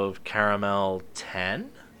 pound of Caramel 10.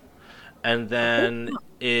 and then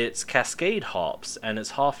it's Cascade hops, and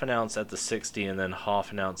it's half an ounce at the 60 and then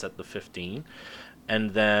half an ounce at the 15.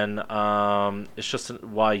 And then it's just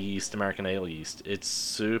Y yeast, American ale yeast. It's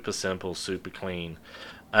super simple, super clean.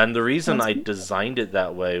 And the reason I designed it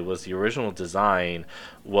that way was the original design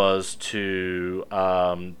was to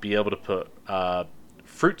be able to put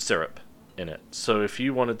fruit syrup in it. So if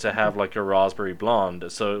you wanted to have like a raspberry blonde,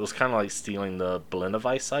 so it was kind of like stealing the Berliner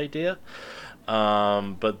Weiss idea,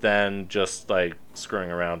 but then just like screwing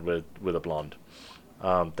around with a blonde.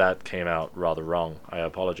 That came out rather wrong. I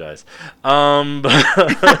apologize.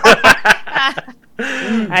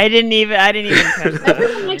 I didn't even catch that.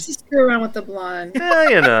 Everyone likes to screw around with the blonde.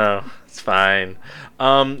 Yeah, it's fine.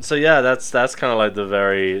 So yeah, that's kind of like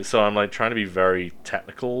so I'm like trying to be very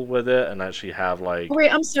technical with it and actually have like. Oh,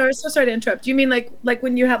 wait, I'm sorry, so sorry to interrupt. You mean like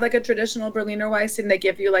when you have like a traditional Berliner Weiss and they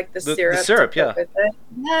give you like the syrup? The syrup, yeah. With it?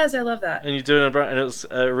 Yes, I love that. And you do it, and it was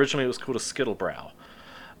originally it was called a Skittlebrow,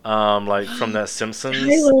 like from that Simpsons.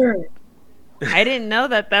 Tyler. I didn't know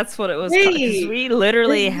that's what it was called, 'cause we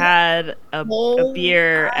literally had a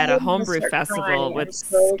beer at a homebrew festival with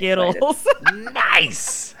Skittles.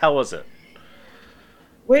 Nice. How was it?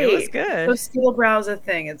 Wait, it was good. So Skittlebrow's a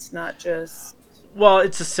thing. It's not just. Well,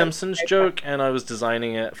 it's a Simpsons joke, and I was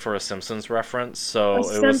designing it for a Simpsons reference, so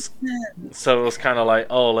it was kind of like,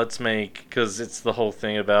 oh, let's make, because it's the whole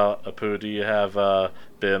thing about Apu. Do you have a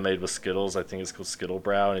beer made with Skittles? I think it's called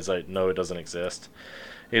Skittlebrow, and he's like, no, it doesn't exist.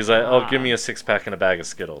 He's like, oh, give me a 6-pack and a bag of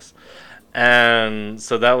Skittles. And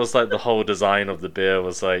so that was like the whole design of the beer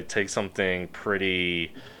was like, take something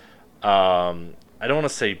pretty, I don't want to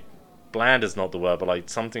say bland is not the word, but like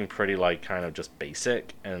something pretty like kind of just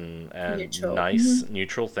basic and neutral. Nice,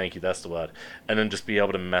 neutral, thank you, that's the word. And then just be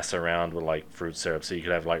able to mess around with like fruit syrup, so you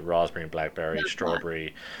could have like raspberry and blackberry,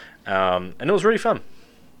 strawberry. And it was really fun.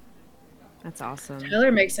 That's awesome.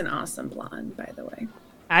 Tyler makes an awesome blonde, by the way.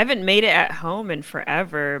 I haven't made it at home in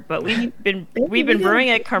forever, but we've been brewing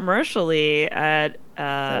it commercially at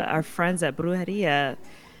our friends at Breweria,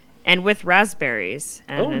 and with raspberries,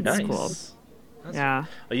 and it's cool. Yeah.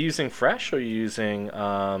 Are you using fresh or are you using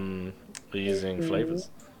flavors?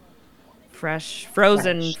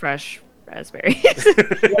 Frozen fresh raspberries.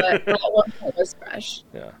 That one was fresh.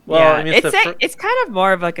 Yeah. Well, I mean, it's kind of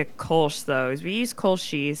more of like a Kolsch though. We use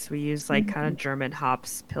Kolschis. We use like kind of German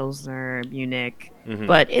hops, Pilsner, Munich.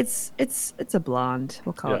 But it's a blonde.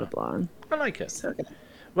 We'll call it a blonde. I like it. So good.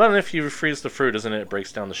 Well, and if you freeze the fruit, isn't it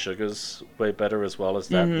breaks down the sugars way better as well? Is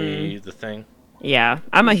that the thing? Yeah,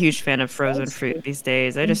 I'm a huge fan of frozen fruit these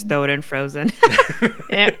days. I just throw it in frozen.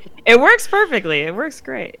 It works perfectly. It works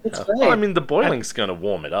great. Well, I mean, the boiling's going to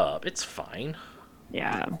warm it up. It's fine.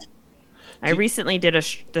 Yeah. I recently did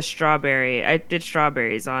the strawberry. I did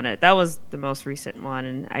strawberries on it. That was the most recent one,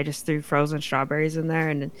 and I just threw frozen strawberries in there,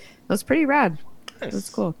 and it was pretty rad. Nice. It was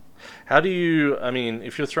cool. How do you, I mean,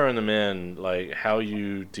 if you're throwing them in, like, how are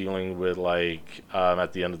you dealing with, like,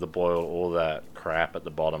 at the end of the boil, all that crap at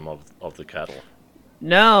the bottom of the kettle?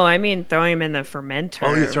 No, I mean throwing them in the fermenter.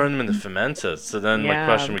 Oh, you're throwing them in the fermenter. So then my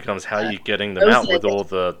question becomes, how are you getting them out with all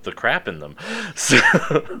the crap in them? So...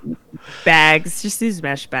 Bags. Just use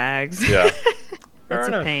mesh bags. Yeah. It's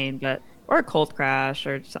a pain, but or a cold crash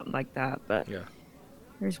or something like that. But yeah,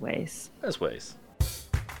 there's ways. There's ways.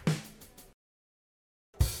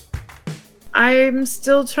 I'm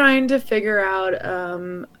still trying to figure out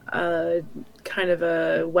a kind of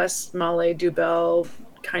a West Malay Dubel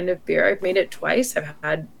kind of beer. I've made it twice. I've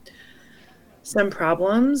had some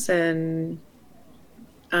problems, and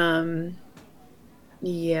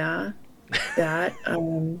yeah, that.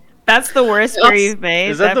 That's the worst beer you've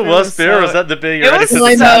made. Is that the worst beer, or is that the beer you're ready to It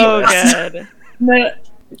was so good.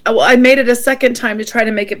 Well, I made it a second time to try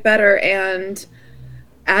to make it better, and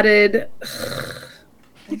added.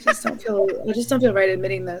 I just don't feel right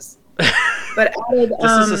admitting this. But added.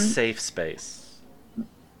 This is a safe space.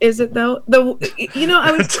 Is it though?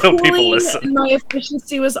 I was cooling and my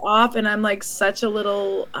efficiency was off, and I'm like such a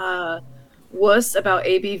little wuss about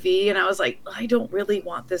ABV, and I was like, I don't really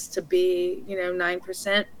want this to be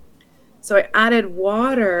 9%. So I added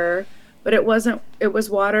water, but it wasn't. It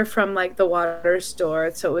was water from like the water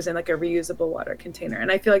store, so it was in like a reusable water container,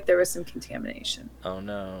 and I feel like there was some contamination. Oh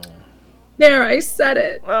no! There, I said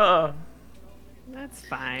it. Oh, that's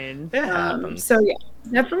fine. It happens. So yeah,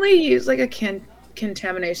 definitely use like a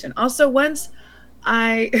contamination. Also, once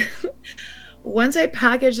I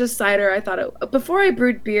packaged a cider, I thought before I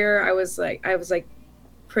brewed beer, I was like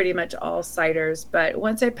pretty much all ciders. But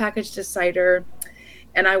once I packaged a cider,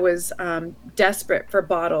 and I was desperate for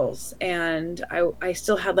bottles, and I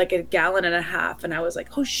still had like 1.5 gallons, and I was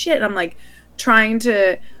like, oh shit! And I'm like trying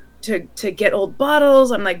to to get old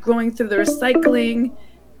bottles. I'm like going through the recycling,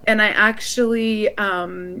 and I actually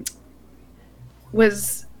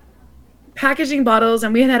was packaging bottles,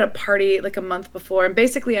 and we had a party like a month before, and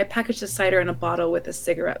basically I packaged a cider in a bottle with a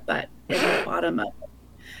cigarette butt in the bottom of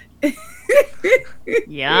it.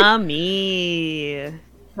 Yummy.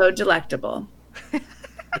 So delectable.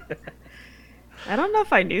 I don't know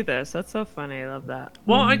if I knew this. That's so funny. I love that.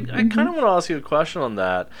 Well, I kind of want to ask you a question on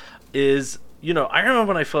that. Is, you know, I remember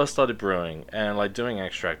when I first started brewing and like doing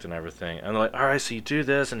extract and everything, and they're like, all right, so you do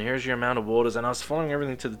this, and here's your amount of waters, and I was following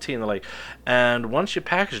everything to the T, and they're like, and once you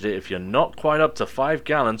packaged it, if you're not quite up to 5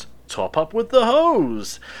 gallons, top up with the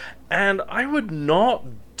hose. And I would not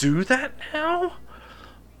do that now.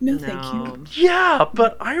 No, thank you. Yeah,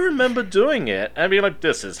 but I remember doing it and being like,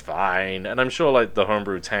 this is fine. And I'm sure like the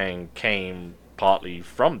homebrew tang came partly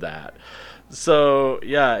from that. So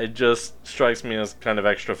yeah, it just strikes me as kind of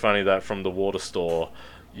extra funny that from the water store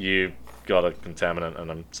you got a contaminant, and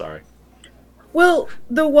I'm sorry. Well,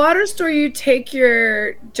 the water store, you take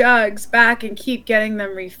your jugs back and keep getting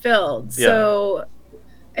them refilled. Yeah. So,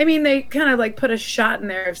 I mean, they kind of like put a shot in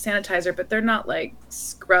there of sanitizer, but they're not like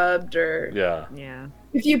scrubbed or... Yeah. Yeah.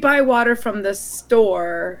 If you buy water from the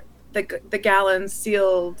store, the gallon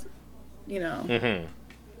sealed, you know,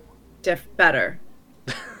 better.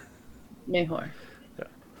 Mejor. Yeah.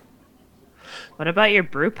 What about your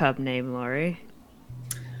brew pub name, Lori?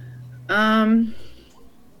 I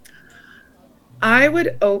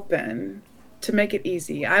would open, to make it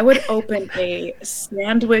easy, I would open a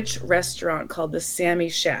sandwich restaurant called the Sammy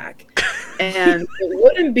Shack. And it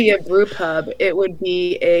wouldn't be a brew pub. It would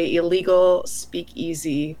be a illegal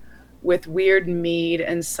speakeasy with weird mead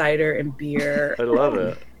and cider and beer. I love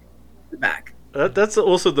it. Back. That's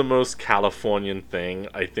also the most Californian thing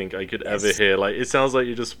I think I could ever hear. Like, it sounds like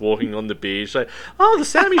you're just walking on the beach, like, oh, the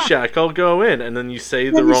Sammy Shack, I'll go in. And then you say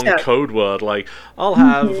the wrong code word, like, I'll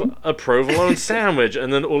have a provolone sandwich.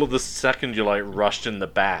 And then all of a second you're, like, rushed in the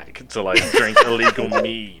back to, like, drink illegal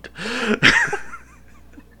mead.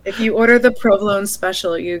 If you order the provolone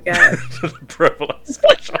special, you get... The provolone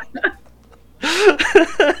special.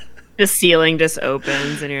 The ceiling just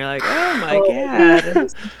opens and you're like, oh my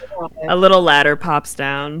god. A little ladder pops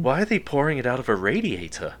down. Why are they pouring it out of a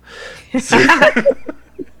radiator? It's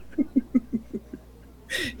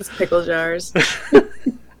pickle jars.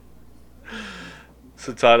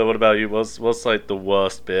 So Tyler, what about you? What's like the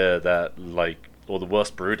worst beer that like, or the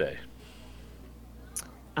worst brew day?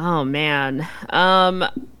 Oh man.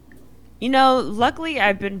 You know, luckily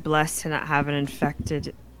I've been blessed to not have an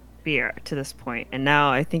infected beer to this point, and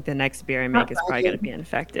now I think the next beer I make is probably going to be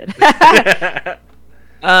infected. But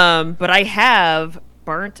I have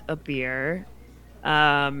burnt a beer,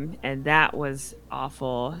 and that was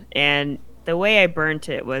awful. And the way I burnt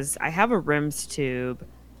it was I have a rims tube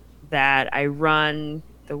that I run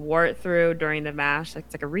the wort through during the mash.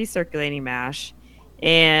 It's like a recirculating mash,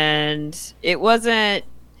 and it wasn't.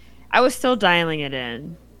 I was still dialing it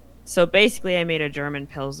in. So basically, I made a German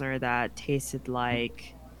Pilsner that tasted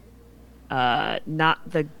like not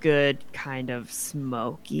the good kind of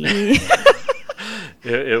smoky.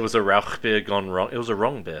 It was a Rauch beer gone wrong. It was a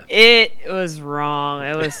wrong beer. It was wrong.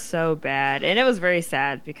 It was so bad. And it was very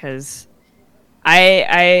sad because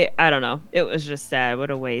I don't know. It was just sad. What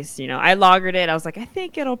a waste. You know, I lagered it. I was like, I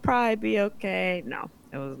think it'll probably be okay. No,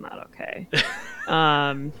 it was not okay.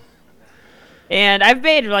 And I've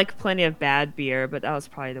made like plenty of bad beer, but that was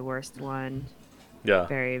probably the worst one. Yeah.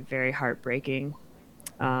 Very, very heartbreaking.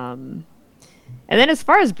 And then as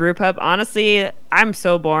far as brew pub, honestly, I'm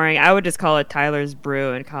so boring. I would just call it Tyler's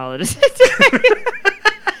Brew and call it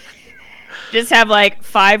just have like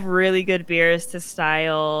 5 really good beers to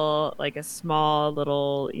style like a small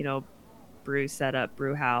little, you know, brew setup,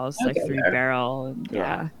 brew house, like 3-barrel. And,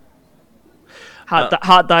 yeah.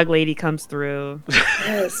 Hot dog lady comes through.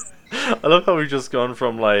 Yes. I love how we've just gone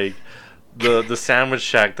from like the sandwich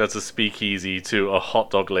shack that's a speakeasy to a hot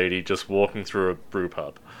dog lady just walking through a brew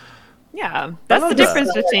pub. Yeah, that's the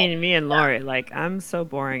difference between me and Lori. Like, I'm so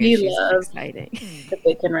boring and she's exciting. The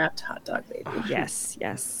bacon wrapped hot dog lady. Yes,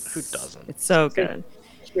 yes. Who doesn't? It's so good.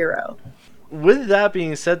 Hero. With that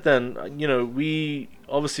being said, then, you know, we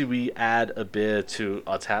add a beer to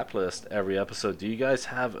our tap list every episode. Do you guys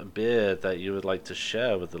have a beer that you would like to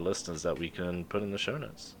share with the listeners that we can put in the show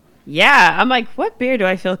notes? Yeah, I'm like, what beer do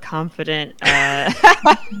I feel confident?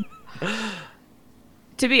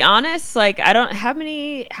 To be honest, like, I don't. How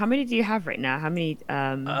many do you have right now? How many?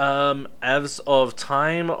 As of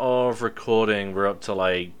time of recording, we're up to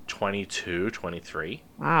like 22, 23.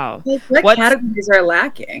 Wow. What categories are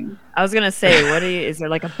lacking? I was gonna say, is there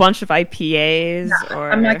like a bunch of IPAs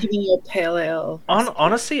or? I'm not giving you a pale ale.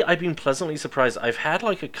 Honestly, I've been pleasantly surprised. I've had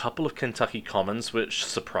like a couple of Kentucky Commons, which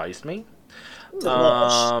surprised me.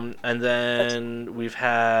 And then we've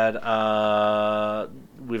had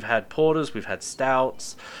porters, we've had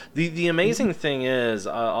stouts. The amazing thing is,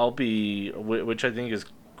 which I think is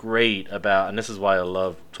great about, and this is why I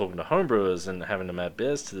love talking to homebrewers and having them add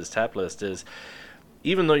beers to this tap list, is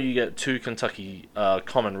even though you get 2 Kentucky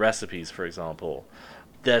common recipes, for example,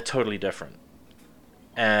 they're totally different.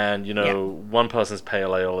 And, one person's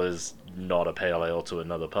pale ale is not a pale ale to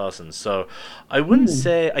another person. So I wouldn't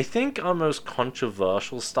say, I think our most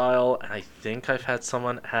controversial style, and I think I've had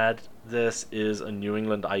someone add this, is a New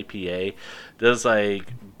England IPA. There's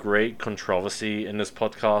like great controversy in this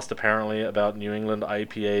podcast apparently about New England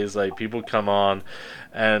IPAs. Like, people come on,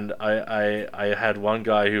 and I had one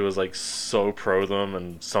guy who was like so pro them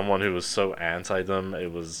and someone who was so anti them.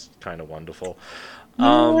 It was kind of wonderful. You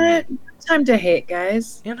know what? Time to hate,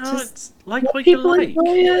 guys. It's like what you like.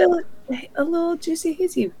 Enjoy a little juicy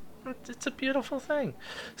hazy. It's a beautiful thing.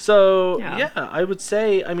 So yeah, I would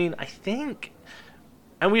say. I mean, I think,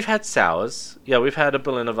 and we've had sours. Yeah, we've had a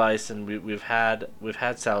Berliner Weiss, and we've had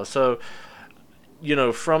sours. So,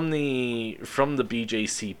 from the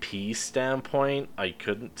BJCP standpoint, I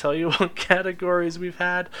couldn't tell you what categories we've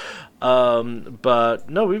had. But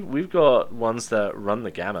no, we've got ones that run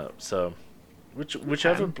the gamut. So.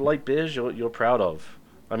 Whichever light beers you're proud of.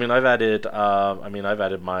 I mean, I've added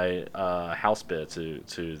my house beer to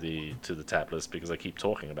the tap list because I keep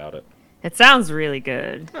talking about it. It sounds really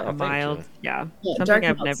good. Oh, mild, yeah, something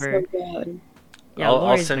I've never. So good. Yeah,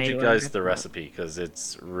 I'll send you guys the recipe because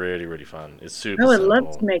it's really, really fun. It's super. I would simple.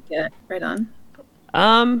 love to make it. Right on.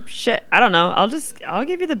 Shit. I don't know. I'll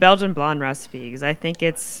give you the Belgian blonde recipe because I think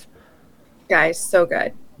it's. Guys, so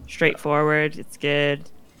good. Straightforward. It's good.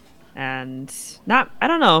 And not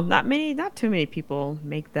too many people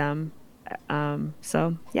make them.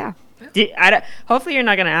 So yeah. Hopefully you're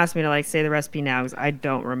not gonna ask me to like say the recipe now because I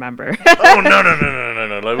don't remember. Oh no!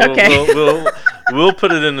 Like, we'll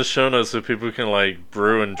put it in the show notes so people can like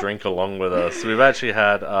brew and drink along with us. We've actually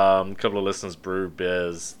had a couple of listeners brew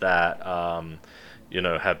beers that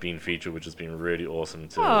have been featured, which has been really awesome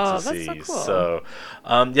to see. So cool. So,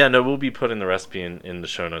 we'll be putting the recipe in the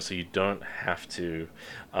show notes, so you don't have to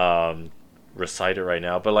recite it right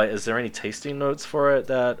now. But like, is there any tasting notes for it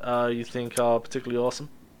that you think are particularly awesome?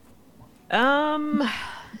 Belgian.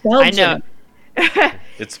 I know.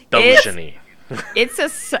 It's Belgian-y. It's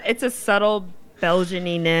a subtle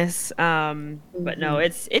Belgian-iness, but no,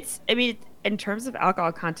 it's. I mean, in terms of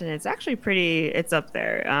alcohol content, it's actually pretty. It's up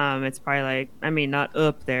there. It's probably like, not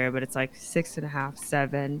up there, but it's like 6.5,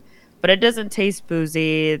 7. But it doesn't taste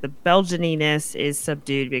boozy. The Belgian-iness is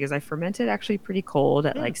subdued because I fermented actually pretty cold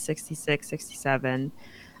at like 66, 67.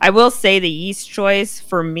 I will say the yeast choice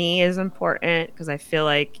for me is important because I feel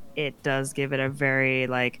like it does give it a very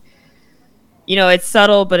like, it's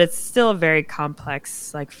subtle, but it's still a very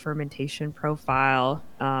complex like fermentation profile.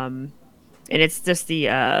 And it's just the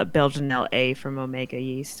Belgian LA from Omega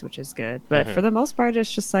yeast, which is good. But for the most part,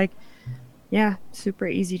 it's just like, super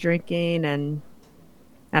easy drinking, and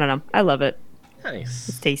I don't know. I love it. Nice.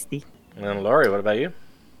 It's tasty. And Laurie, what about you?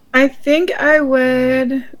 I think I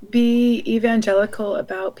would be evangelical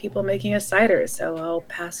about people making a cider, so I'll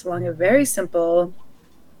pass along a very simple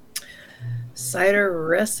cider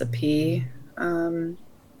recipe. I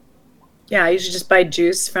usually just buy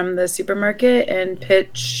juice from the supermarket and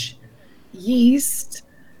pitch yeast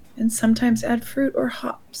and sometimes add fruit or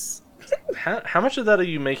hops. How much of that are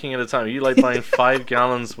you making at a time? Are you like buying 5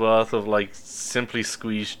 gallons worth of like simply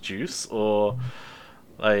squeezed juice, or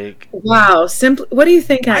like? Wow, simply. What do you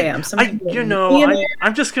think I am?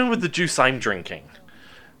 I'm just going with the juice I'm drinking.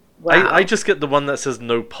 Wow. I just get the one that says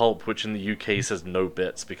no pulp, which in the UK says no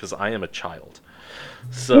bits, because I am a child.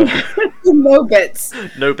 So no bits.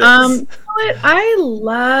 No bits. I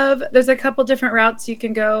love. There's a couple different routes you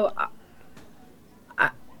can go.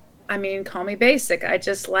 I mean, call me basic. I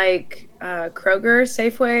just like Kroger,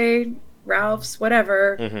 Safeway, Ralph's,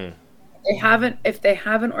 whatever. Mm-hmm. If they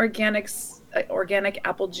have an organic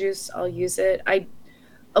apple juice, I'll use it.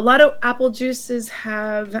 A lot of apple juices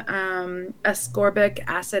have ascorbic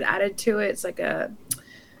acid added to it.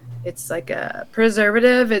 It's like a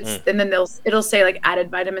preservative. And then it'll say like added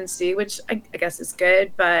vitamin C, which I guess is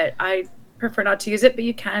good, but I prefer not to use it. But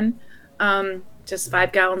you can just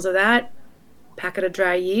 5 gallons of that. Packet of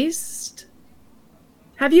dry yeast.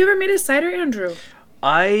 Have you ever made a cider, Andrew?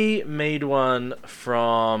 I made one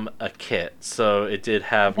from a kit, so it did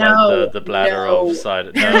have like the bladder of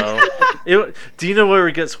cider. No, do you know where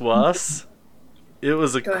it gets worse? It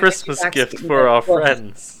was a Christmas gift for our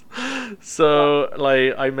friends. So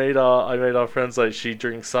like I made our friends, like, she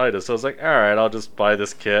drinks cider, so I was like, all right, I'll just buy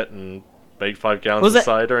this kit and make 5 gallons of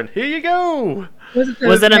cider, and here you go.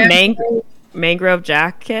 Was it a mangrove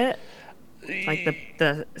jack kit? Like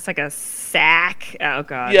the it's like a sack. Oh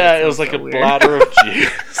god. Yeah, it was like a bladder of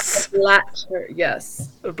juice. Yes.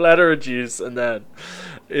 A bladder of juice, and then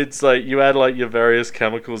it's like you add like your various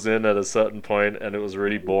chemicals in at a certain point, and it was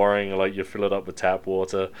really boring. Like you fill it up with tap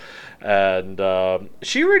water, and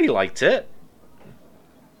she really liked it.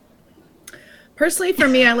 Personally, for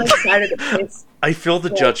me, I like cider that tastes. I feel the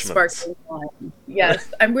judgment. Sparkling wine.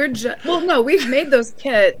 Yes, and well, no, we've made those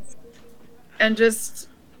kits, and just.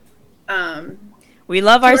 We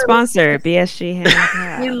love our sponsor, BSG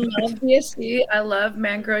Handcraft. We love BSG. I love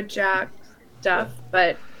Mangrove Jack stuff,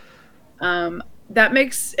 but that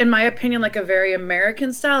makes, in my opinion, like a very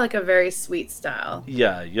American style, like a very sweet style.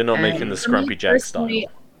 Yeah, you're not making the Scrumpy Jack style.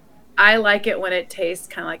 I like it when it tastes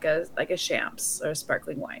kind of like a Champs or a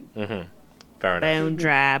sparkling wine. Mm-hmm. Fair enough. Bone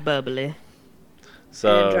dry, bubbly.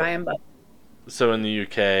 So dry and bubbly. So in the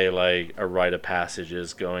UK, like, a rite of passage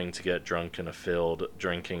is going to get drunk in a field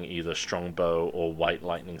drinking either Strongbow or White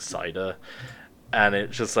Lightning cider. And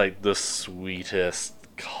it's just like the sweetest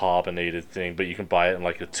carbonated thing, but you can buy it in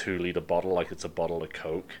like a 2-liter bottle, like it's a bottle of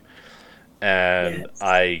Coke. And yes.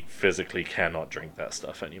 I physically cannot drink that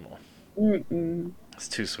stuff anymore. Mm-mm. It's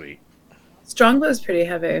too sweet. Strongbow is pretty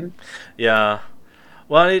heavy. Yeah.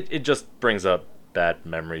 Well, it just brings up bad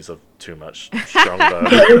memories of too much Strongbow.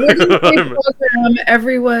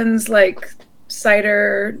 Everyone's like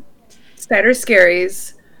cider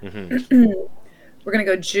scaries. Mm-hmm. We're gonna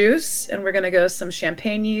go juice, and we're gonna go some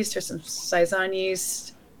champagne yeast or some saison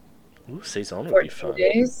yeast. Ooh, saison would be fun.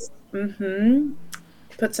 Days. Mm-hmm.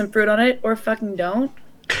 Put some fruit on it, or fucking don't,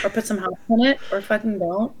 or put some hops on it, or fucking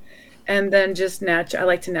don't, and then just I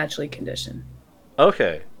like to naturally condition.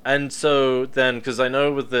 Okay, and so then, because I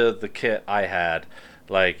know with the kit I had.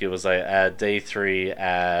 Like, it was like at day 3,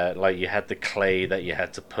 like you had the clay that you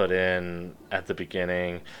had to put in at the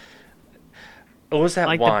beginning. Or was that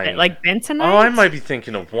like wine? Like bentonite? Oh, I might be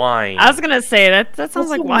thinking of wine. I was going to say, that sounds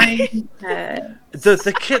like wine.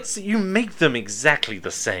 The kits, you make them exactly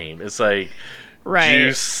the same. It's like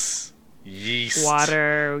juice, yeast,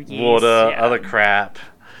 water, other crap.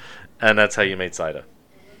 And that's how you made cider.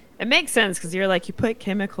 It makes sense, because you're like, you put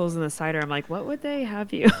chemicals in the cider. I'm like, what would they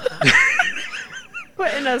have you...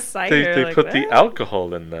 put in a cider. They put the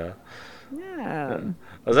alcohol in there. Yeah.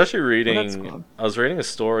 I was actually reading. Cool. I was reading a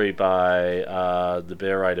story by the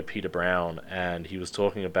beer writer Peter Brown, and he was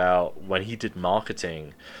talking about when he did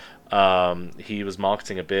marketing. He was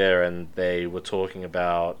marketing a beer, and they were talking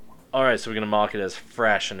about, all right, so we're going to market it as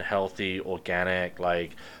fresh and healthy, organic,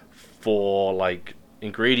 like for like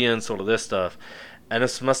ingredients, all of this stuff. And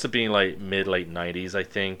this must have been like mid-late 90s, I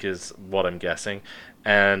think, is what I'm guessing.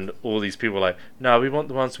 And all these people were like, no, we want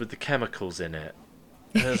the ones with the chemicals in it.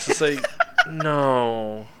 And it's just like,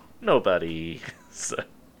 no, nobody. So,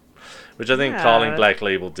 which I think Carling Black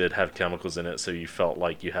Label did have chemicals in it, so you felt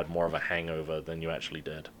like you had more of a hangover than you actually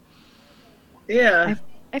did. Yeah.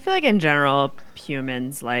 I feel like in general,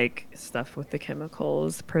 humans like stuff with the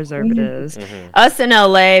chemicals, preservatives. Mm-hmm. Us in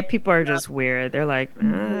LA, people are just weird. They're like,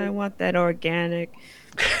 I want that organic.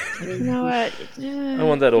 You know what? I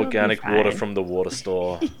want that organic water from the water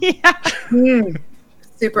store. Yeah.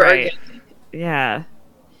 Super organic. Yeah.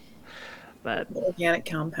 But organic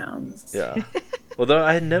compounds. Yeah. Although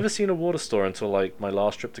I had never seen a water store until like my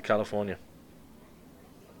last trip to California.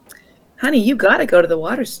 Honey, you gotta go to the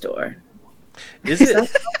water store. Is it?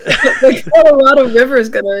 The Colorado River is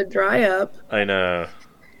gonna dry up. I know.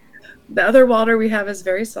 The other water we have is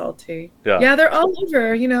very salty. Yeah, they're all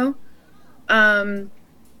over, you know.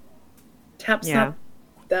 Tap's not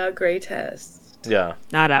the greatest. Yeah.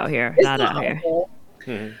 Not out here. It's not out here.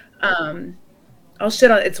 Mm-hmm. I'll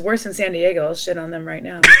shit on. It's worse in San Diego. I'll shit on them right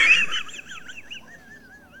now.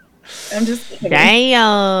 I'm just kidding.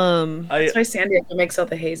 Damn. That's why San Diego makes all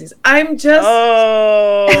the hazies. I'm just.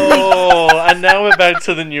 Oh, and now we're back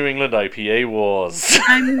to the New England IPA wars.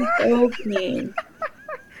 I'm joking.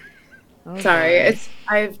 Sorry,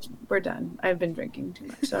 we're done. I've been drinking too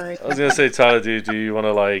much. Sorry. I was gonna say, Tyler, do you want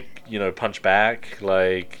to like punch back?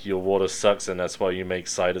 Like your water sucks, and that's why you make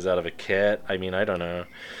ciders out of a kit. I mean, I don't know.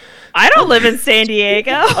 I don't live in San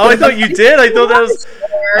Diego. Oh, I thought you did. I thought that was.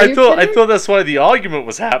 I thought that's why the argument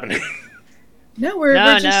was happening. No,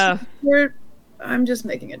 I'm just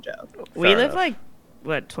making a joke. We live like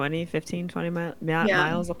what, 20, 15, 20 Yeah.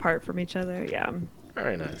 miles apart from each other. Yeah.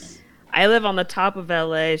 Very nice. I live on the top of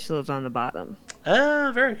LA. She lives on the bottom.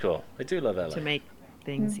 Ah, very cool. I do love LA. To make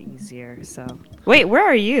things easier. So, wait, where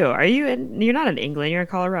are you? Are you in? You're not in England. You're in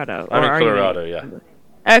Colorado. I'm or in are Colorado. you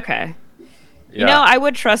Yeah. Okay. Yeah. You know, I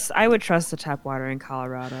would trust the tap water in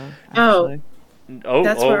Colorado. Actually.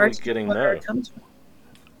 That's where our getting water comes from.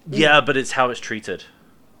 Yeah, but it's how it's treated.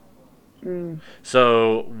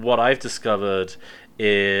 So what I've discovered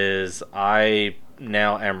is I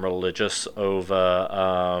now am religious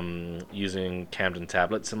over using Camden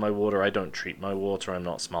tablets in my water. I don't treat my water. I'm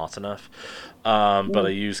not smart enough. But I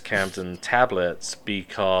use Camden tablets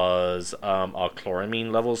because our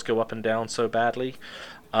chloramine levels go up and down so badly.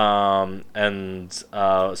 So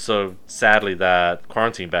sadly, that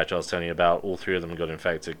quarantine batch I was telling you about, all 3 of them got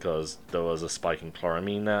infected because there was a spike in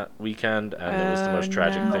chloramine that weekend, and it was the most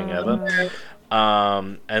tragic thing ever.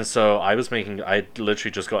 And so I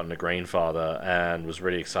literally just gotten a Grainfather and was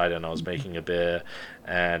really excited, and I was making a beer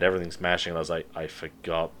and everything's mashing, and I was like, I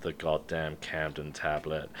forgot the goddamn Camden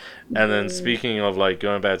tablet. And then speaking of like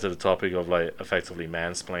going back to the topic of like effectively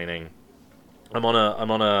mansplaining, I'm on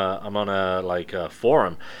a like a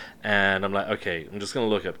forum, and I'm like, okay, I'm just gonna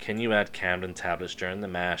look up, can you add Camden tablets during the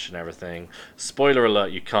mash and everything? Spoiler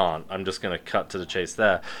alert, you can't. I'm just gonna cut to the chase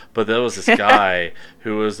there. But there was this guy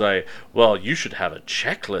who was like, well, you should have a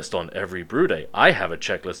checklist on every brew day. I have a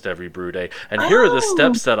checklist every brew day, and here are the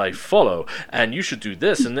steps that I follow, and you should do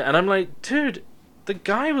this. And I'm like, dude, the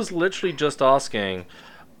guy was literally just asking,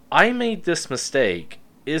 I made this mistake.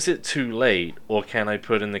 Is it too late, or can I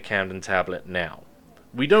put in the Camden tablet now?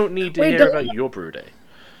 We don't need to hear about your brew day.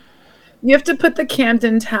 You have to put the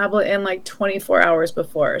Camden tablet in like 24 hours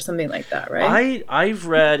before or something like that, right? I've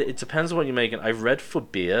read, it depends on what you're making. I've read for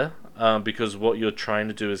beer, because what you're trying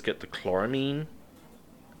to do is get the chloramine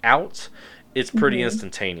out. It's pretty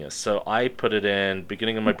instantaneous. So I put it in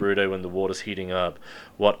beginning of my brew day when the water's heating up,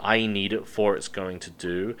 what I need it for, it's going to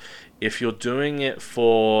do. If you're doing it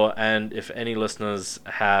for, and if any listeners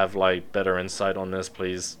have like better insight on this,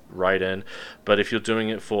 please write in. But if you're doing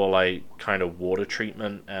it for like kind of water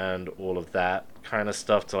treatment and all of that kind of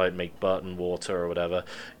stuff to like make Burton water or whatever,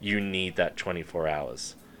 you need that 24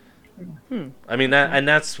 hours. I mean,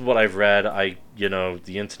 that's what I've read.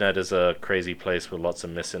 The internet is a crazy place with lots of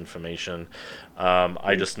misinformation.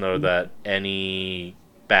 I just know that any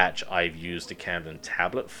batch I've used a Camden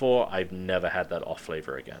tablet for, I've never had that off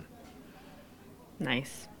flavor again.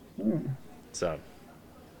 Nice. So,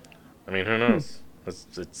 I mean, who knows? It's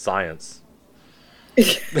science.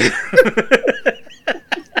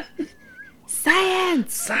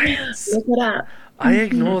 Science. Look it up. I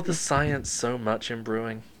ignore the science so much in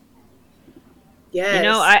brewing. Yes. You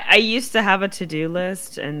know, I used to have a to-do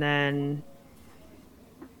list, and then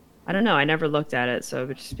I don't know, I never looked at it, so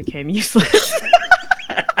it just became useless.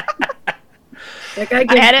 Like I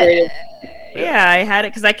had it. Yeah, I had it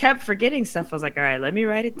because I kept forgetting stuff. I was like, all right, let me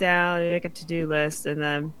write it down, make a to-do list, and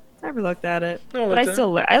then never looked at it. But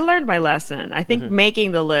I learned my lesson. I think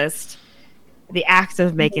making the list, the act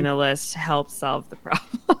of making a list, helps solve the problem.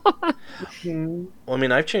 Well, I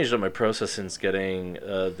mean, I've changed up my process since getting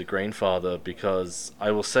the Grainfather, because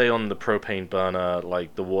I will say on the propane burner,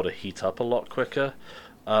 like the water heat up a lot quicker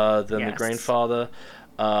than the Grainfather.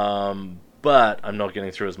 But I'm not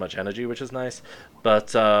getting through as much energy, which is nice.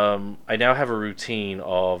 But I now have a routine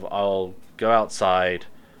of I'll go outside,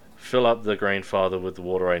 fill up the Grainfather with the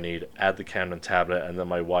water I need, add the Camden tablet, and then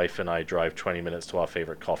my wife and I drive 20 minutes to our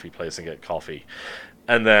favorite coffee place and get coffee.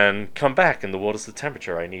 And then come back, and the water's the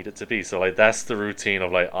temperature I need it to be. So, like, that's the routine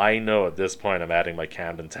of, like, I know at this point I'm adding my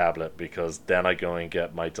Camden tablet, because then I go and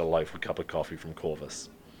get my delightful cup of coffee from Corvus.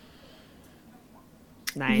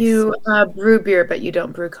 Nice. You brew beer, but you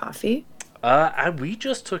don't brew coffee? We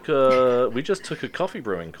just took a coffee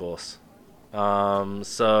brewing course.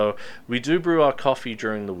 So we do brew our coffee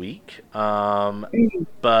during the week.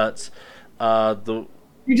 But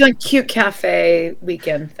you're doing cute cafe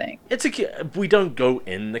weekend thing. We don't go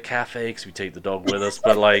in the cafe because we take the dog with us,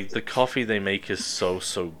 but like the coffee they make is so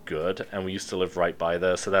good, and we used to live right by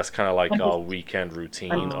there, so that's kind of like our weekend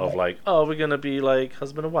routine of like, oh, we're gonna be like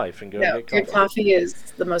husband and wife and go get coffee. Good coffee is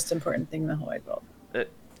the most important thing in the whole wide world.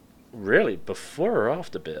 Really, before or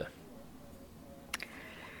after beer?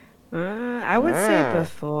 I would say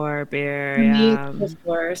before beer.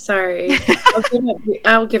 Before. Sorry,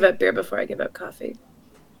 I'll give up beer before I give up coffee.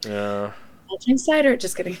 Yeah. I'll drink cider.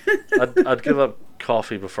 Just kidding. I'd give up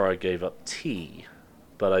coffee before I gave up tea,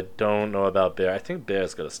 but I don't know about beer. I think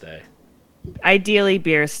beer's gonna stay. Ideally,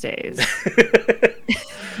 beer stays.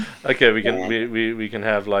 Okay, we can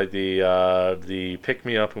have like the pick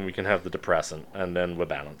me up, and we can have the depressant, and then we're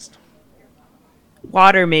balanced.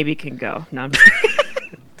 Water maybe can go. No, I'm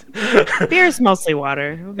beer's mostly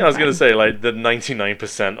water. Yeah, I was gonna say like the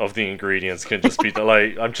 99% of the ingredients can just be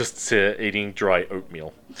like I'm just eating dry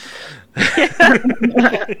oatmeal.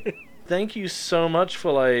 Thank you so much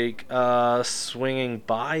for like swinging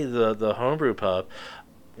by the homebrew pub.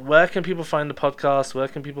 Where can people find the podcast? Where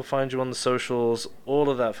can people find you on the socials? All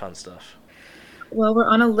of that fun stuff. Well, we're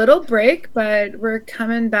on a little break, but we're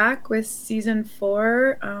coming back with season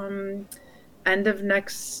 4 end of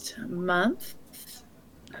next month.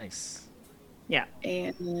 Nice. Yeah.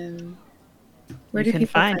 And where do people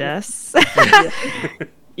find us?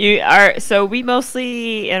 So we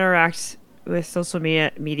mostly interact with social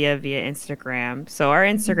media via Instagram. So our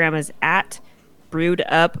Instagram is at Brewd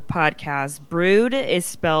Up Podcast. Brewd is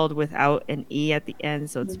spelled without an E at the end,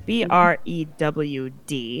 so it's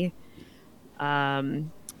BREWD.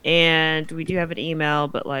 And we do have an email,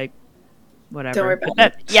 but like whatever. Don't worry about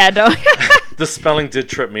it. Yeah, don't. The spelling did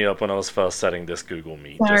trip me up when I was first setting this Google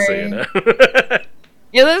Meet. Sorry. Just so you know.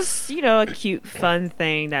 It was, a cute, fun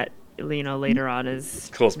thing that later on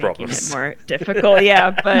is cause making problems. it more difficult.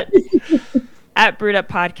 Yeah, but at Brewd Up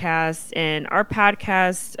Podcast, and our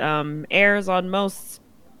podcast airs on most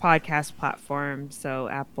podcast platforms, so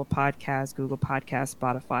Apple Podcasts, Google Podcasts,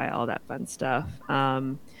 Spotify, all that fun stuff.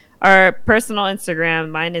 Our personal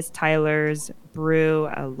Instagram, mine is Tyler's Brew.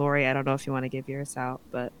 Lori, I don't know if you want to give yours out,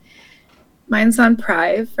 but mine's on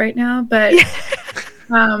Prive right now, but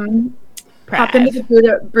pop into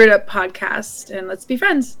the Brewd Up Podcast and let's be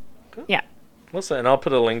friends. Cool. Yeah. Also, and I'll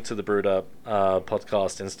put a link to the Brewd Up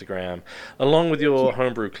podcast Instagram along with your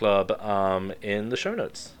homebrew club in the show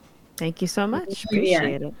notes. Thank you so much.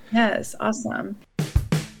 Appreciate it. Yes, awesome.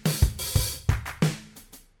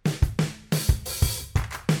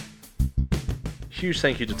 Huge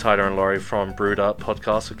thank you to Tyler and Laurie from Brewd Up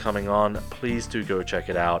Podcast for coming on. Please do go check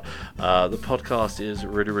it out. The podcast is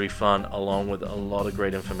really, really fun, along with a lot of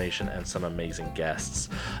great information and some amazing guests.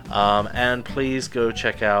 And please go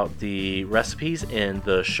check out the recipes in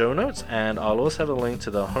the show notes, and I'll also have a link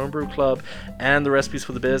to the Homebrew Club and the recipes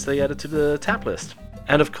for the beers they added to the tap list.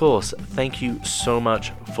 And of course, thank you so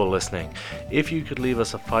much for listening. If you could leave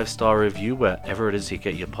us a 5-star review wherever it is you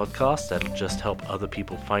get your podcast, that'll just help other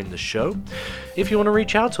people find the show. If you want to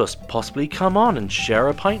reach out to us, possibly come on and share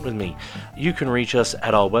a pint with me, you can reach us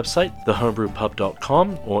at our website,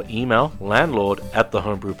 thehomebrewpub.com, or email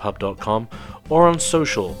landlord@thehomebrewpub.com, or on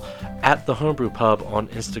social, at thehomebrewpub on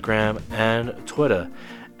Instagram and Twitter.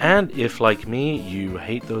 And if, like me, you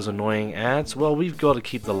hate those annoying ads, well, we've got to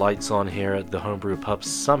keep the lights on here at the Homebrew Pub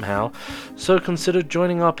somehow, so consider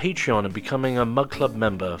joining our Patreon and becoming a Mug Club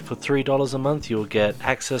member. For $3 a month, you'll get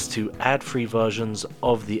access to ad-free versions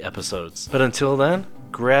of the episodes. But until then,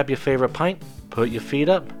 grab your favorite pint, put your feet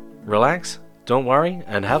up, relax, don't worry,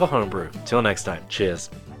 and have a homebrew. Till next time, cheers.